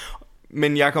lure. Ja.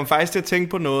 Men jeg kom faktisk til at tænke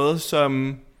på noget,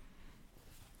 som...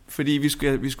 Fordi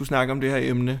vi skulle snakke om det her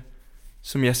emne,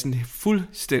 som jeg sådan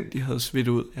fuldstændig havde svedt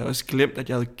ud. Jeg havde også glemt, at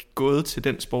jeg havde gået til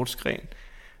den sportsgren.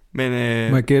 Men,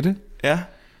 må jeg gætte? Ja.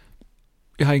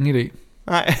 Jeg har ingen idé.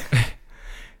 Nej.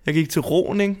 Jeg gik til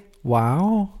roning.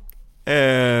 Wow.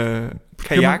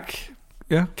 Kajak.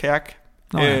 Ja. Kajak.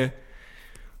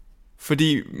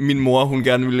 Fordi min mor, hun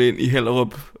gerne ville ind i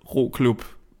Hellerup roklub,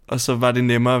 og så var det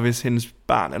nemmere, hvis hendes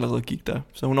barn allerede gik der.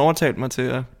 Så hun overtalte mig til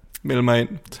at melde mig ind.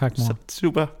 Tak, mor. Så,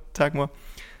 super, tak, mor.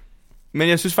 Men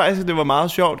jeg synes faktisk, at det var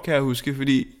meget sjovt, kan jeg huske,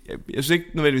 fordi jeg synes ikke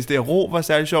nødvendigvis, det at ro var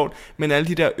særlig sjovt, men alle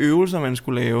de der øvelser, man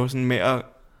skulle lave, sådan med at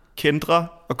kendre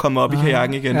og komme op i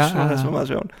kajakken igen, så det var meget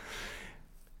sjovt.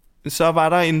 Så var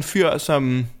der en fyr,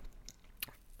 som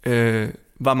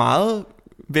var meget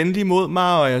venlig mod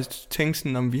mig, og jeg tænkte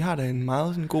sådan, om vi har da en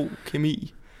meget sådan god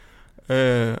kemi.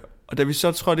 Og da vi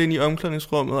så trådte ind i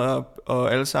omklædningsrummet,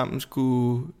 og alle sammen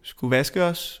skulle vaske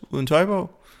os uden tøj på,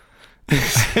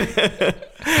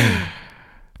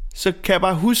 så kan jeg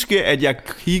bare huske, at jeg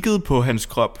kiggede på hans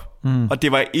krop. Og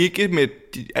det var ikke med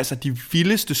de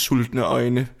vildeste sultne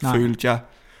øjne, følte jeg.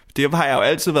 Det har jeg jo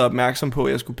altid været opmærksom på,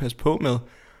 at jeg skulle passe på med.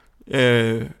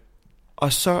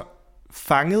 Og så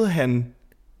fangede han,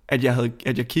 at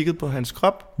jeg kiggede på hans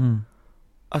krop,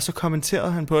 og så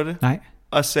kommenterede han på det. Nej.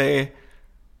 Og sagde,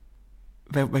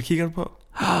 hvad kigger du på?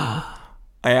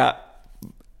 Og jeg,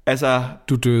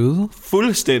 du døde?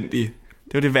 Fuldstændig.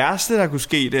 Det var det værste, der kunne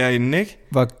ske derinde, ikke?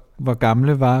 Hvor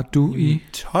gamle var du i?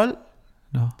 12?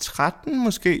 13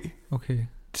 måske. Okay.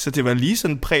 Så det var lige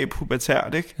sådan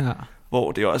præpubertært, ikke? Ja.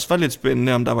 Hvor det også var lidt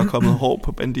spændende, om der var kommet hår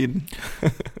på banditten.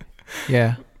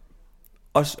 Ja.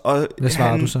 Og hvad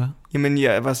svarede du så? Jamen,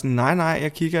 jeg var sådan, nej,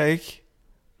 jeg kigger ikke.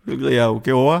 hvilket jeg jo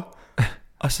gjorde.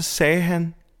 Og så sagde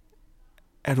han,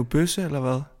 er du bøsse eller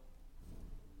hvad?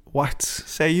 What?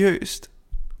 Seriøst.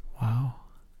 Wow.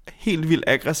 Helt vildt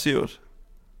aggressivt.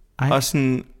 Og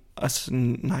sådan,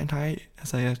 nej,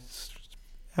 altså jeg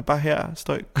er bare her,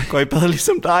 går i bad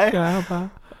ligesom dig. Jeg er bare.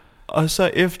 Og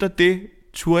så efter det,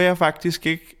 turde jeg faktisk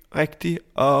ikke rigtig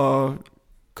at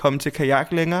komme til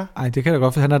kajak længere. Ej, det kan da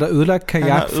godt, for han har da ødelagt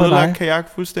kajak for dig. Han har ødelagt kajak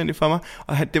fuldstændig for mig.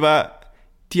 Og det var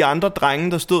de andre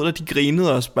drenge, der stod der, de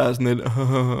grinede også bare sådan lidt.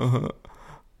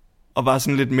 Og var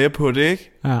sådan lidt med på det,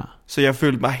 ikke? Ja. Så jeg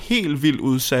følte mig helt vildt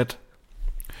udsat.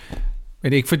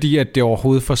 Men det er ikke fordi, at det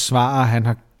overhovedet forsvarer, at han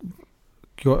har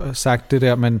sagt det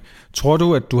der, men tror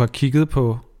du, at du har kigget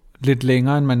på lidt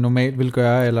længere, end man normalt vil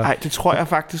gøre? Eller? Nej, det tror jeg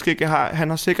faktisk ikke, jeg har. Han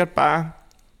har sikkert bare...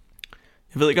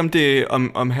 Jeg ved ikke,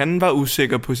 om han var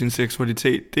usikker på sin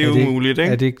seksualitet. Det er jo umuligt,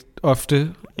 ikke? Er det ikke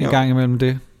ofte en gang imellem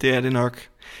det? Det er det nok.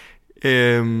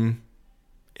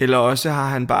 Eller også har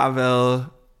han bare været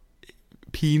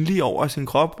pinlig over sin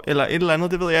krop, eller et eller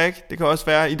andet, det ved jeg ikke. Det kan også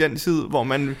være i den tid,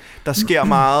 hvor der sker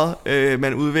meget,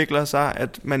 man udvikler sig,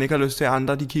 at man ikke har lyst til, at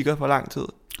andre de kigger for lang tid.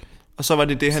 Og så var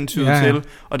det han tydede til,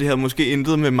 og det havde måske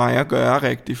intet med mig at gøre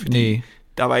rigtigt, fordi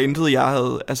der var intet, jeg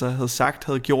havde sagt,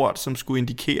 havde gjort, som skulle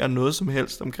indikere noget som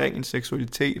helst omkring en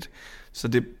seksualitet. Så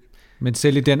det... Men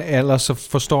selv i den alder, så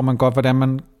forstår man godt, hvordan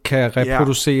man kan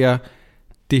reproducere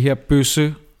det her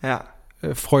bøsse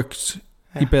frygt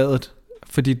i badet.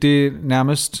 Fordi det er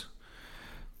nærmest...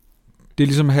 Det er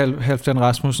ligesom Halfdan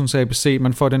Rasmussens ABC.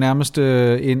 Man får det nærmest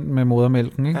ind med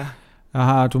modermælken, ikke? Ja.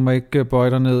 Aha, du må ikke bøje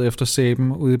dig ned efter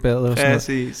sæben ude i badet. Og sådan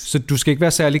noget. Så du skal ikke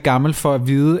være særlig gammel for at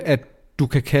vide, at du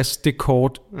kan kaste det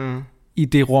kort i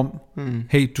det rum.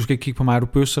 Hey, du skal ikke kigge på mig, er du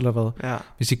bøs eller hvad? Ja.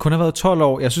 Hvis I kun har været 12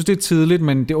 år, jeg synes det er tidligt,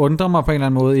 men det undrer mig på en eller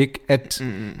anden måde ikke, at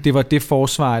det var det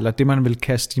forsvar, eller det man ville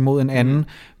kaste imod en anden,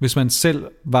 hvis man selv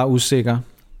var usikker.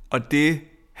 Og det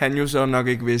han jo så nok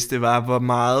ikke vidste, var hvor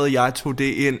meget jeg tog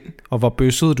det ind. Og hvor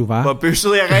bøsset du var. Hvor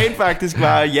bøsset jeg rent faktisk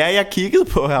var. Ja, jeg kiggede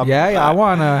på ham. Ja, jeg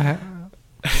wanna...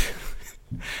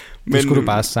 Det skulle du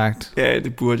bare have sagt. Ja,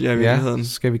 det burde jeg i virkeligheden. Ja,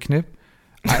 skal vi knip?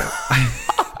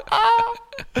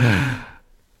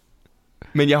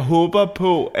 Men jeg håber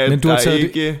på, at men du har taget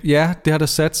ikke... Det... Ja, det har da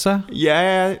sat sig.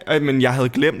 Ja, men jeg havde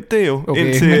glemt det jo. Okay.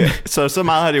 Indtil... så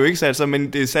meget har det jo ikke sat sig,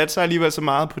 men det satte sig alligevel så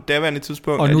meget på daværende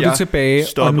tidspunkt, og nu er det tilbage,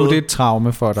 og nu er det et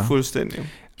traume for dig. Fuldstændig.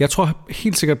 Jeg tror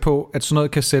helt sikkert på, at sådan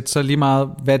noget kan sætte sig lige meget,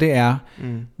 hvad det er,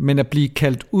 men at blive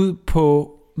kaldt ud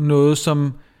på noget,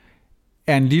 som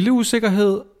er en lille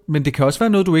usikkerhed, men det kan også være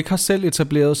noget, du ikke har selv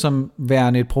etableret som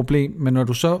værende et problem, men når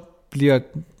du så bliver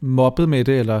mobbet med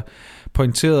det, eller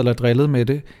pointeret eller drillet med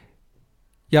det.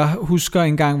 Jeg husker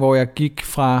en gang, hvor jeg gik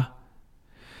fra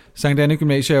Sankt Anne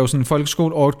Gymnasie, er jo sådan en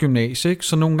folkeskole og et gymnasie, ikke?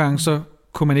 Så nogle gange så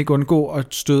kunne man ikke undgå at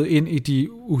støde ind i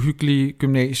de uhyggelige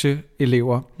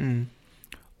gymnasieelever.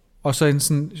 Og så en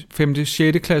sådan 5.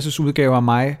 6. klasses udgave af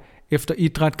mig, efter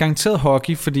idræt, garanteret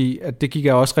hockey, fordi at det gik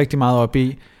jeg også rigtig meget op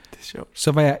i.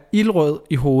 Så var jeg ildrød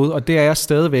i hovedet, og det er jeg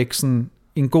stadigvæk sådan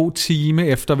en god time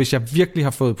efter, hvis jeg virkelig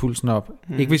har fået pulsen op.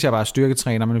 Ikke hvis jeg bare er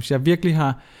styrketræner, men hvis jeg virkelig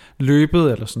har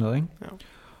løbet eller sådan noget. Ikke? Ja.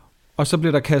 Og så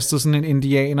bliver der kastet sådan en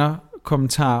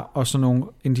indianer-kommentar og sådan nogle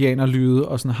indianerlyde,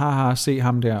 og sådan, haha, se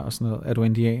ham der, og sådan noget, er du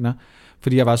indianer?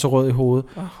 Fordi jeg var så rød i hovedet.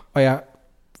 Og jeg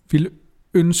ville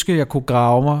ønske, at jeg kunne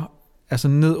grave mig altså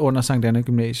ned under Sankt Anne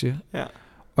Gymnasie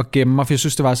og gemme mig, for jeg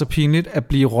synes, det var så pinligt at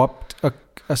blive råbt og,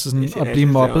 altså sådan, at blive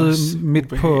mobbet midt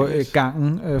på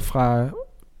gangen fra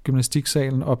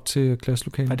gymnastiksalen op til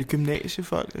klasselokalet. Var det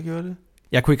gymnasiefolk, der gjorde det?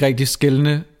 Jeg kunne ikke rigtig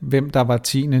skelne, hvem der var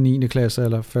 10., 9. klasse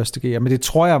eller 1. G. Men det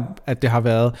tror jeg, at det har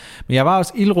været. Men jeg var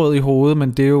også ildrød i hovedet,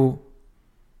 men det er jo...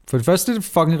 For det første er det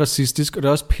fucking racistisk, og det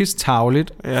er også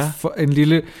pisse-tavligt for en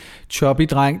lille choppy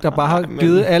dreng, der bare har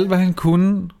givet alt, hvad han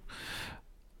kunne.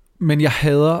 Men jeg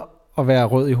hader at være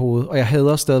rød i hovedet, og jeg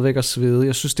hader stadigvæk at svede.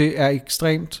 Jeg synes, det er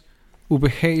ekstremt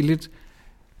ubehageligt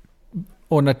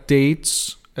under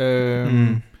dates,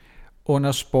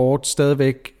 under sport,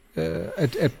 stadigvæk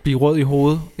at blive rød i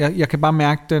hovedet. Jeg kan bare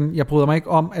mærke den. Jeg bryder mig ikke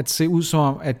om at se ud som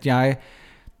om, at jeg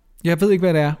ved ikke,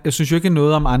 hvad det er. Jeg synes jo ikke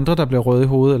noget om andre, der bliver røde i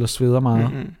hovedet eller sveder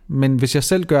meget. Men hvis jeg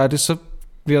selv gør det, så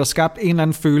bliver der skabt en eller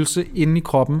anden følelse inde i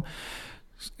kroppen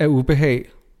af ubehag.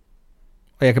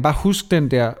 Og jeg kan bare huske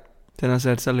den der. Den har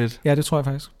sat sig lidt. Ja, det tror jeg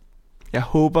faktisk. Jeg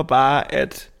håber bare,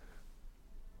 at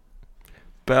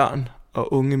børn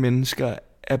og unge mennesker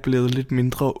er blevet lidt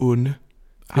mindre onde.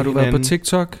 Har du været på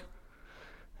TikTok?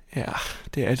 Ja,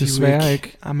 det er det desværre jo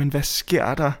ikke. Men hvad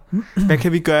sker der? Hvad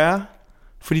kan vi gøre?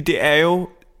 Fordi det er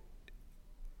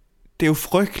jo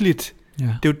frygteligt.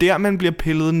 Det er jo der, man bliver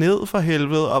pillet ned for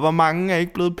helvede, og hvor mange er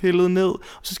ikke blevet pillet ned, og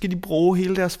så skal de bruge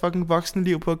hele deres fucking voksne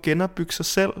liv på at genopbygge sig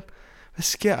selv. Hvad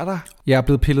sker der? Jeg er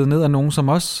blevet pillet ned af nogen, som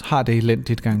også har det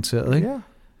elendigt garanteret, ikke?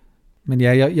 Men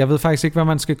jeg ved faktisk ikke, hvad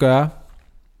man skal gøre.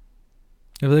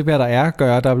 Jeg ved ikke, hvad der er at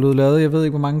gøre. Der er blevet lavet, jeg ved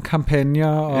ikke, hvor mange kampagner,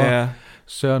 og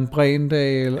Søren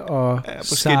Brendal, og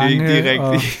sange, det er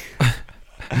rigtigt.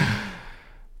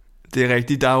 Det er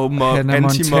rigtigt, der er jo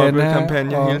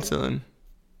anti-mobbe-kampagner hele tiden.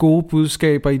 Gode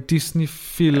budskaber i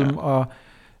Disney-film, og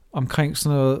omkring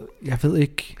sådan noget, jeg ved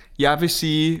ikke. Jeg vil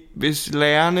sige, hvis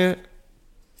lærerne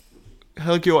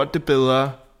havde gjort det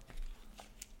bedre,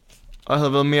 og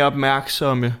havde været mere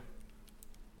opmærksomme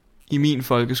i min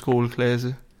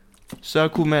folkeskoleklasse, så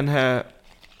kunne man have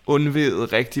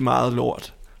undvedet rigtig meget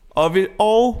lort.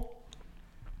 Og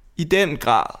i den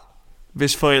grad,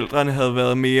 hvis forældrene havde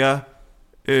været mere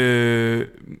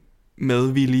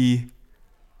medvillige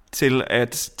til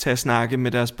at tage snakke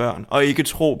med deres børn, og ikke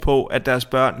tro på, at deres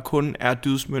børn kun er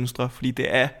dydsmønstre, fordi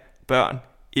det er børn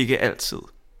ikke altid.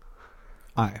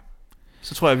 Nej.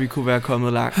 Så tror jeg, vi kunne være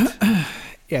kommet langt.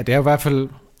 Ja, det er i hvert fald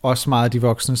også meget de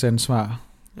voksnes ansvar.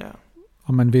 Ja.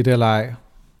 Om man ved det eller ej.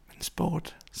 Men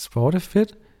sport. Sport er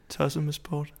fedt. Tosset med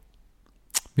sport.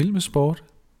 Vild med sport.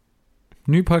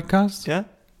 Ny podcast. Ja.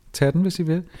 Tag den, hvis I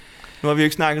vil. Nu har vi jo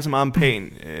ikke snakket så meget om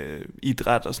pæn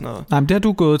idræt og sådan noget. Nej, men det har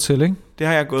du gået til, ikke? Det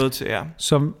har jeg gået til, ja.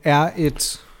 Som er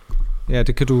et... Ja,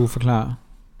 det kan du forklare.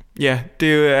 Ja,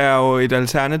 det er jo et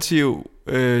alternativ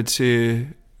til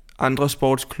andre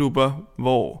sportsklubber,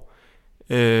 hvor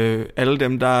alle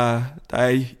dem, der er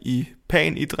i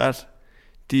pæn idræt,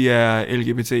 de er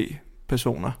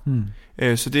LGBT-personer.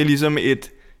 Så det er ligesom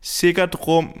et sikkert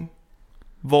rum,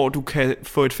 hvor du kan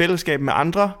få et fællesskab med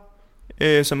andre,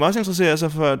 som også interesserer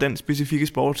sig for den specifikke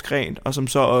sportsgren, og som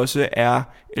så også er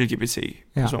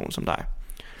LGBT-person som dig.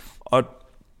 Og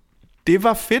det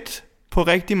var fedt på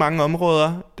rigtig mange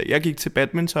områder, da jeg gik til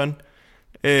badminton.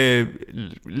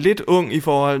 Lidt ung i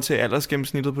forhold til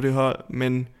aldersgennemsnittet på det hold,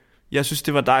 men jeg synes,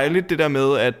 det var dejligt det der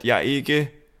med, at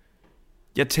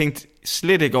jeg tænkte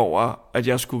slet ikke over, at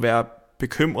jeg skulle være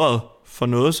bekymret for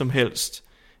noget som helst.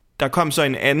 Der kom så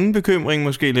en anden bekymring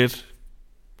måske lidt,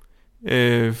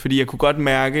 fordi jeg kunne godt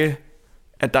mærke,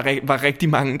 at der var rigtig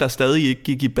mange, der stadig ikke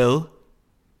gik i bad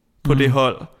på det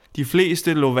hold. De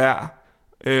fleste lå være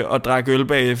og drak øl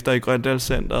bagefter i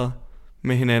Grøndalscenteret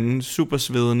med hinanden, super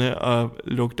svedende og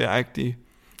lugteagtige.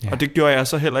 Og det gjorde jeg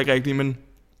så heller ikke rigtigt, men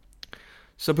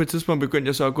så på et tidspunkt begyndte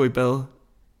jeg så at gå i bad,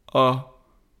 og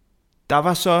der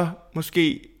var så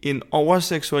måske en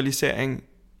overseksualisering,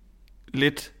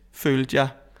 lidt følte jeg,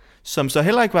 som så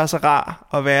heller ikke var så rar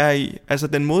at være i. Altså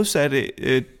den modsatte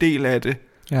del af det.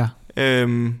 Ja.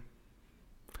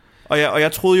 Og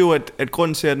jeg troede jo, at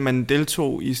grunden til, at man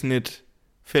deltog i sådan et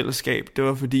fællesskab, det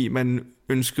var fordi, man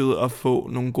ønskede at få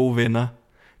nogle gode venner.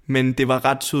 Men det var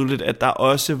ret tydeligt, at der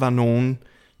også var nogen,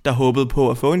 der håbede på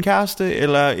at få en kæreste,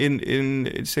 eller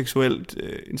en seksuel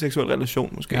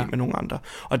relation måske med nogle andre.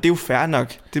 Og det er jo fair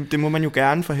nok. Det må man jo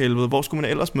gerne for helvede. Hvor skulle man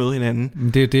ellers møde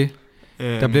hinanden? Det er det.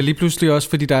 Der bliver lige pludselig også,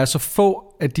 fordi der er så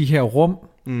få af de her rum,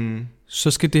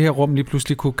 så skal det her rum lige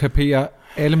pludselig kunne kapere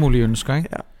alle mulige ønsker, ikke?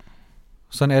 Ja.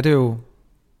 Sådan er det jo.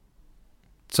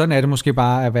 Sådan er det måske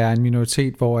bare at være en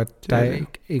minoritet, hvor at der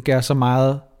ikke er så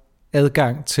meget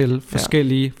adgang til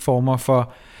forskellige former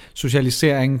for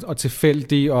socialisering og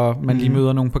tilfældig, og man lige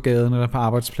møder nogen på gaden eller på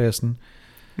arbejdspladsen.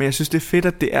 Men jeg synes, det er fedt,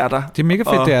 at det er der. Det er mega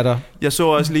fedt, det er der. Jeg så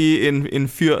også lige en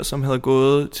fyr, som havde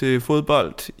gået til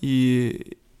fodbold i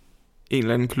en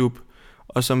eller anden klub,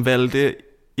 og som valgte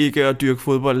ikke at dyrke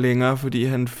fodbold længere, fordi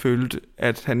han følte,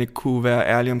 at han ikke kunne være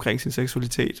ærlig omkring sin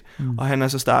seksualitet. Og han har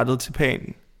så startet til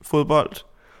pæn fodbold,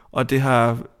 og det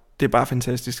er bare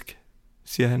fantastisk,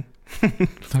 siger han.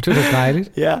 Det er da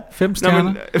dejligt. Ja. 5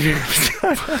 stjerner.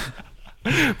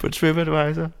 På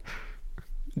TripAdvisor.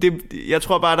 Jeg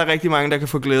tror bare, der er rigtig mange, der kan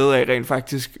få glæde af rent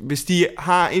faktisk. Hvis de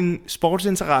har en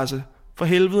sportsinteresse, for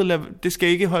helvede, det skal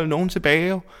ikke holde nogen tilbage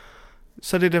jo.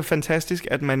 Så er det da fantastisk,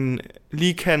 at man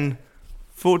lige kan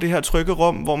få det her trygge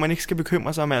rum, hvor man ikke skal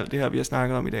bekymre sig om alt det her, vi har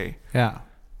snakket om i dag. Ja.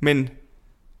 Men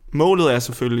målet er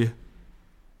selvfølgelig,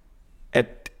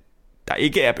 at der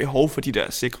ikke er behov for de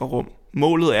der sikre rum.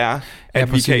 Målet er,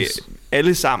 at vi kan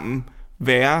alle sammen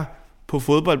være på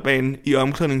fodboldbanen i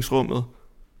omklædningsrummet,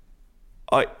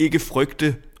 og ikke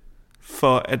frygte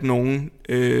for, at nogen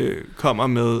kommer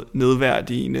med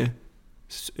nedværdigende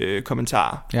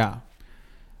kommentarer. Ja.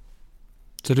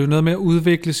 Så det er jo noget med at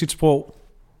udvikle sit sprog,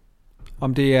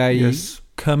 om det er i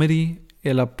comedy,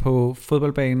 eller på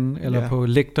fodboldbanen, eller på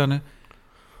lægterne.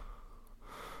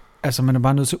 Altså man er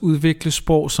bare nødt til at udvikle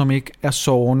sprog, som ikke er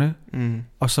sårende,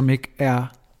 og som ikke er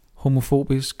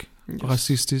homofobisk og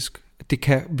racistisk. Det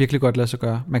kan virkelig godt lade sig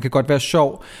gøre. Man kan godt være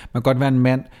sjov, man kan godt være en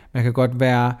mand, man kan godt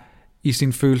være i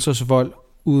sin følelsesvold,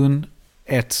 uden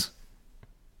at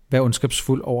være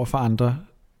ondskabsfuld over for andre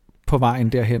på vejen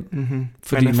derhen. Mm-hmm.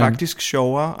 Fordi man er faktisk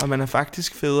sjovere, og man er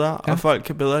faktisk federe, og folk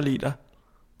kan bedre lide dig.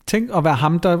 Tænk at være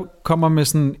ham, der kommer med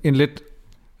sådan en lidt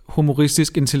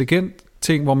humoristisk, intelligent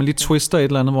ting, hvor man lige twister et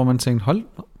eller andet, hvor man tænker,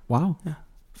 wow,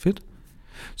 fedt.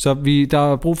 Så der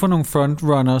er brug for nogle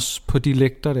frontrunners på de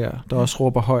lægter der også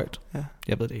råber højt. Ja.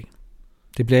 Jeg ved det ikke.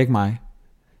 Det bliver ikke mig.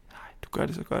 Nej, du gør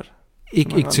det så godt.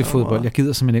 Ikke til fodbold. Jeg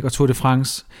gider simpelthen ikke. Og Tour de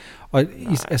France. Og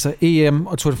altså EM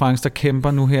og Tour de France, der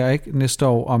kæmper nu her ikke næste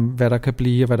år om, hvad der kan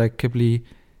blive og hvad der ikke kan blive.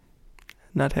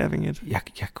 Not having it. Jeg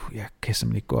kan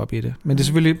simpelthen ikke gå op i det. Men det er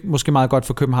selvfølgelig måske meget godt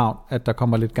for København, at der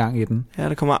kommer lidt gang i den. Ja,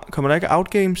 der kommer der ikke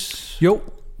Outgames? Jo,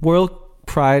 World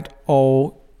Pride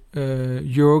og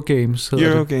Eurogames hedder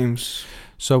det. Eurogames.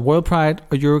 Så World Pride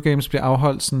og Eurogames bliver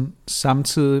afholdt sådan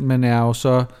samtidig, men er jo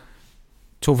så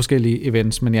 2 forskellige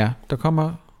events. Men ja, der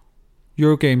kommer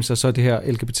Eurogames, og så det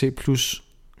her LGBT plus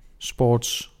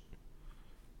sports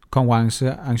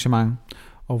konkurrence arrangement.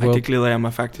 Og det glæder jeg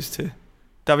mig faktisk til.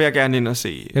 Der vil jeg gerne ind og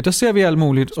se. Ja, der ser vi alt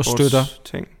muligt og støtter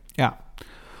ting. Ja.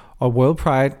 Og World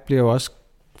Pride bliver jo også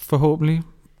forhåbentlig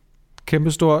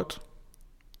kæmpestort.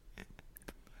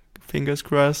 Fingers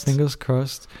crossed. Fingers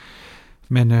crossed.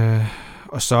 Men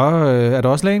og så er der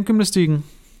også lagengymnastikken.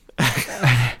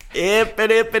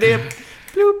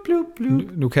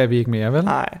 Nu kan vi ikke mere, vel?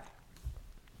 Nej.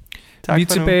 Vi er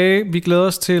tilbage. Vi glæder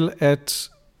os til at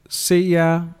se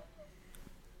jer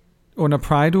under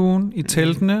Pride-ugen i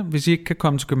teltene. Hvis I ikke kan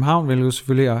komme til København, hvilket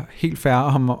selvfølgelig er helt fair,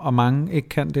 og mange ikke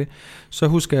kan det, så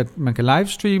husk, at man kan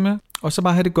livestreame. Og så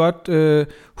bare have det godt.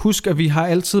 Husk, at vi har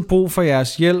altid brug for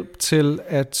jeres hjælp til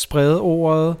at sprede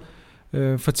ordet.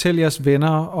 Fortæl jeres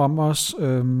venner om os.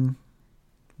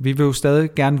 Vi vil jo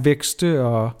stadig gerne vækste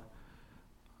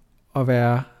og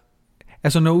være...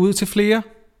 Altså nå ud til flere.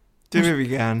 Det vil vi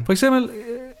gerne. For eksempel,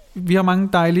 vi har mange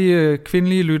dejlige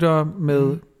kvindelige lyttere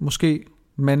med måske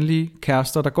mandlige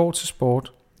kærester, der går til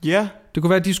sport. Ja. Det kunne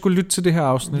være, at de skulle lytte til det her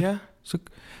afsnit. Ja. Så,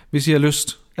 hvis I har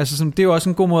lyst. Altså, det er jo også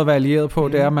en god måde at være allieret på.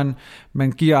 Det er, at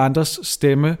man giver andres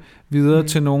stemme videre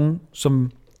til nogen,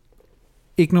 som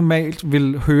ikke normalt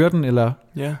vil høre den. Eller...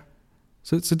 Ja.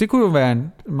 Så det kunne jo være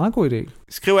en meget god idé.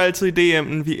 Skriv altid i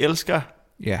DM'en. Vi elsker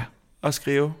at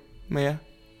skrive med jer.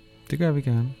 Det gør vi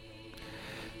gerne.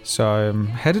 Så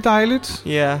ha' det dejligt.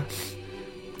 Ja.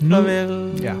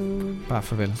 Farvel. Ja, bare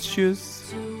farvel.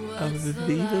 Tschüss. Auf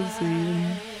Wiedersehen.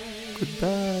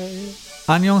 Goodbye.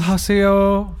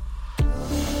 Annyeonghaseyo.